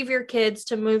you leave your kids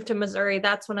to move to Missouri.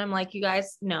 That's when I'm like, you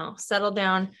guys, no, settle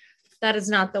down. That is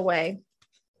not the way.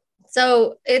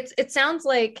 So it sounds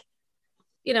like,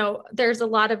 you know, there's a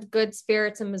lot of good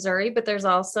spirits in Missouri, but there's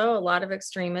also a lot of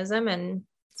extremism, and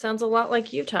sounds a lot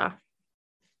like Utah.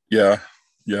 Yeah,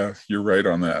 you're right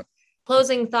on that.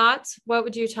 Closing thoughts. What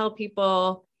would you tell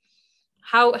people?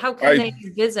 How can they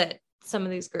visit some of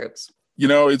these groups? You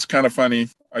know, it's kind of funny.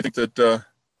 I think that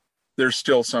there's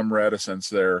still some reticence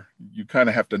there. You kind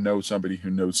of have to know somebody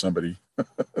who knows somebody.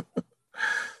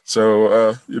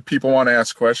 So if people want to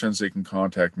ask questions, they can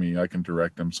contact me. I can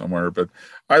direct them somewhere. But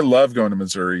I love going to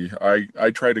Missouri.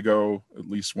 I try to go at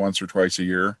least once or twice a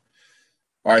year.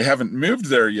 I haven't moved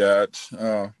there yet,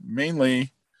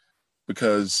 mainly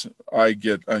because I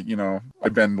get,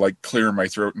 I've been like clearing my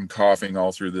throat and coughing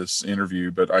all through this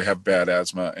interview, but I have bad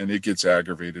asthma and it gets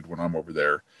aggravated when I'm over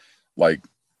there, like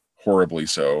horribly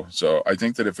so. So I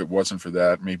think that if it wasn't for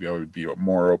that, maybe I would be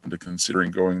more open to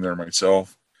considering going there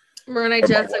myself. Moroni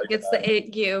Jessup gets the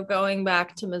ague going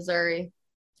back to Missouri.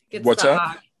 What's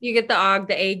that? You get the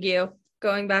ague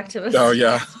going back to Missouri. Oh,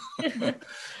 yeah.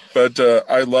 But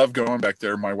I love going back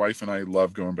there. My wife and I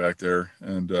love going back there.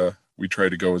 And we try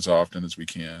to go as often as we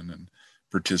can and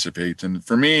participate. And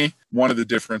for me, one of the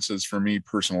differences for me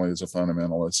personally as a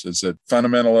fundamentalist is that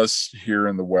fundamentalists here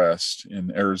in the West,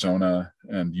 in Arizona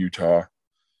and Utah,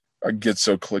 get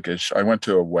so cliquish. I went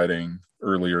to a wedding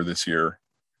earlier this year.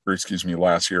 Or excuse me,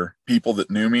 last year. People that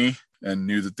knew me and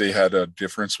knew that they had a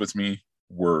difference with me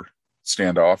were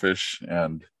standoffish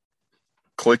and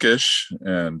cliquish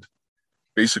and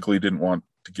basically didn't want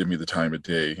to give me the time of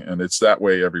day. And it's that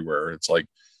way everywhere. It's like,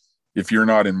 if you're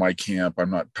not in my camp, I'm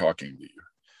not talking to you.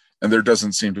 And there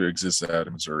doesn't seem to exist that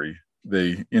in Missouri.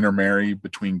 They intermarry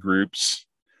between groups.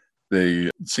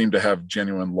 They seem to have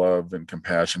genuine love and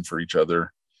compassion for each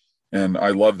other. And I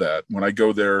love that. When I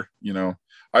go there, you know,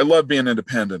 I love being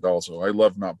independent also. I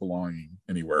love not belonging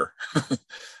anywhere.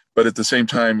 But at the same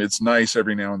time, it's nice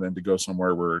every now and then to go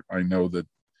somewhere where I know that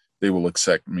they will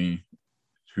accept me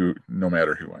no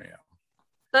matter who I am.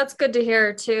 That's good to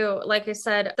hear too. Like I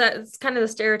said, that's kind of the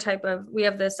stereotype of, we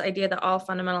have this idea that all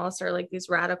fundamentalists are like these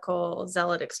radical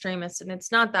zealot extremists, and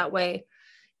it's not that way.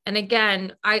 And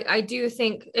again, I do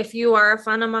think if you are a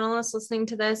fundamentalist listening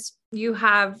to this, you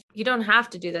don't have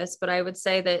to do this, but I would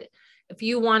say that if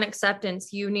you want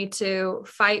acceptance, you need to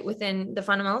fight within the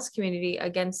fundamentalist community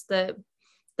against the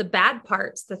bad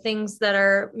parts, the things that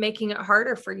are making it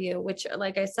harder for you, which,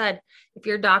 like I said, if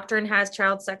your doctrine has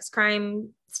child sex crime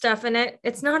stuff in it,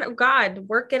 it's not of God.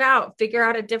 Work it out, figure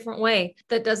out a different way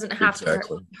that doesn't have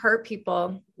to hurt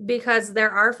people, because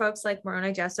there are folks like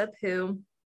Moroni Jessup who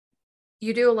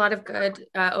you do a lot of good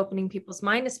opening people's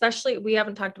mind, especially, we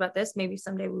haven't talked about this, maybe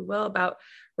someday we will, about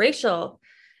racial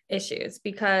issues,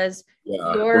 because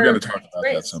we're going to talk about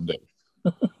that someday.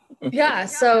 Yeah.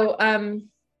 So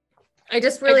I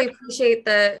just really appreciate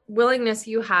the willingness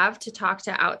you have to talk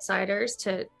to outsiders,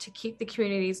 to keep the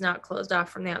communities not closed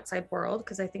off from the outside world,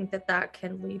 because I think that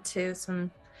can lead to some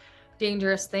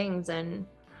dangerous things. And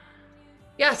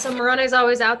yeah, so Moroni's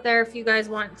always out there. If you guys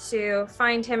want to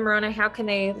find him, Moroni, how can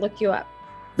they look you up?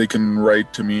 They can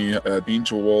write to me at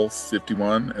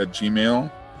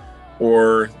angelwolf51@gmail,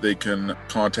 or they can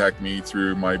contact me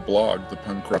through my blog, The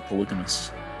Punk Rock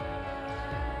Polygamist.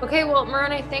 Okay, well,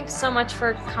 Moroni, thanks so much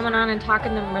for coming on and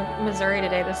talking to Missouri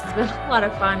today. This has been a lot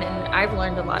of fun, and I've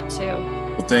learned a lot too.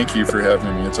 Well, thank you for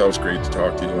having me. It's always great to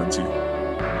talk to you, Lindsay.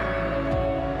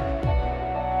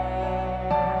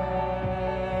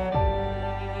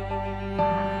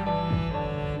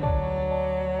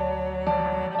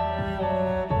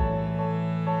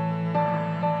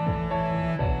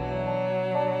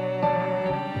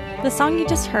 The song you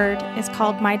just heard is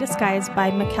called My Disguise by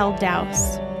Mikkel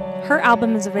Dowse. Her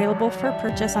album is available for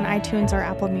purchase on iTunes or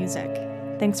Apple Music.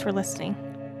 Thanks for listening.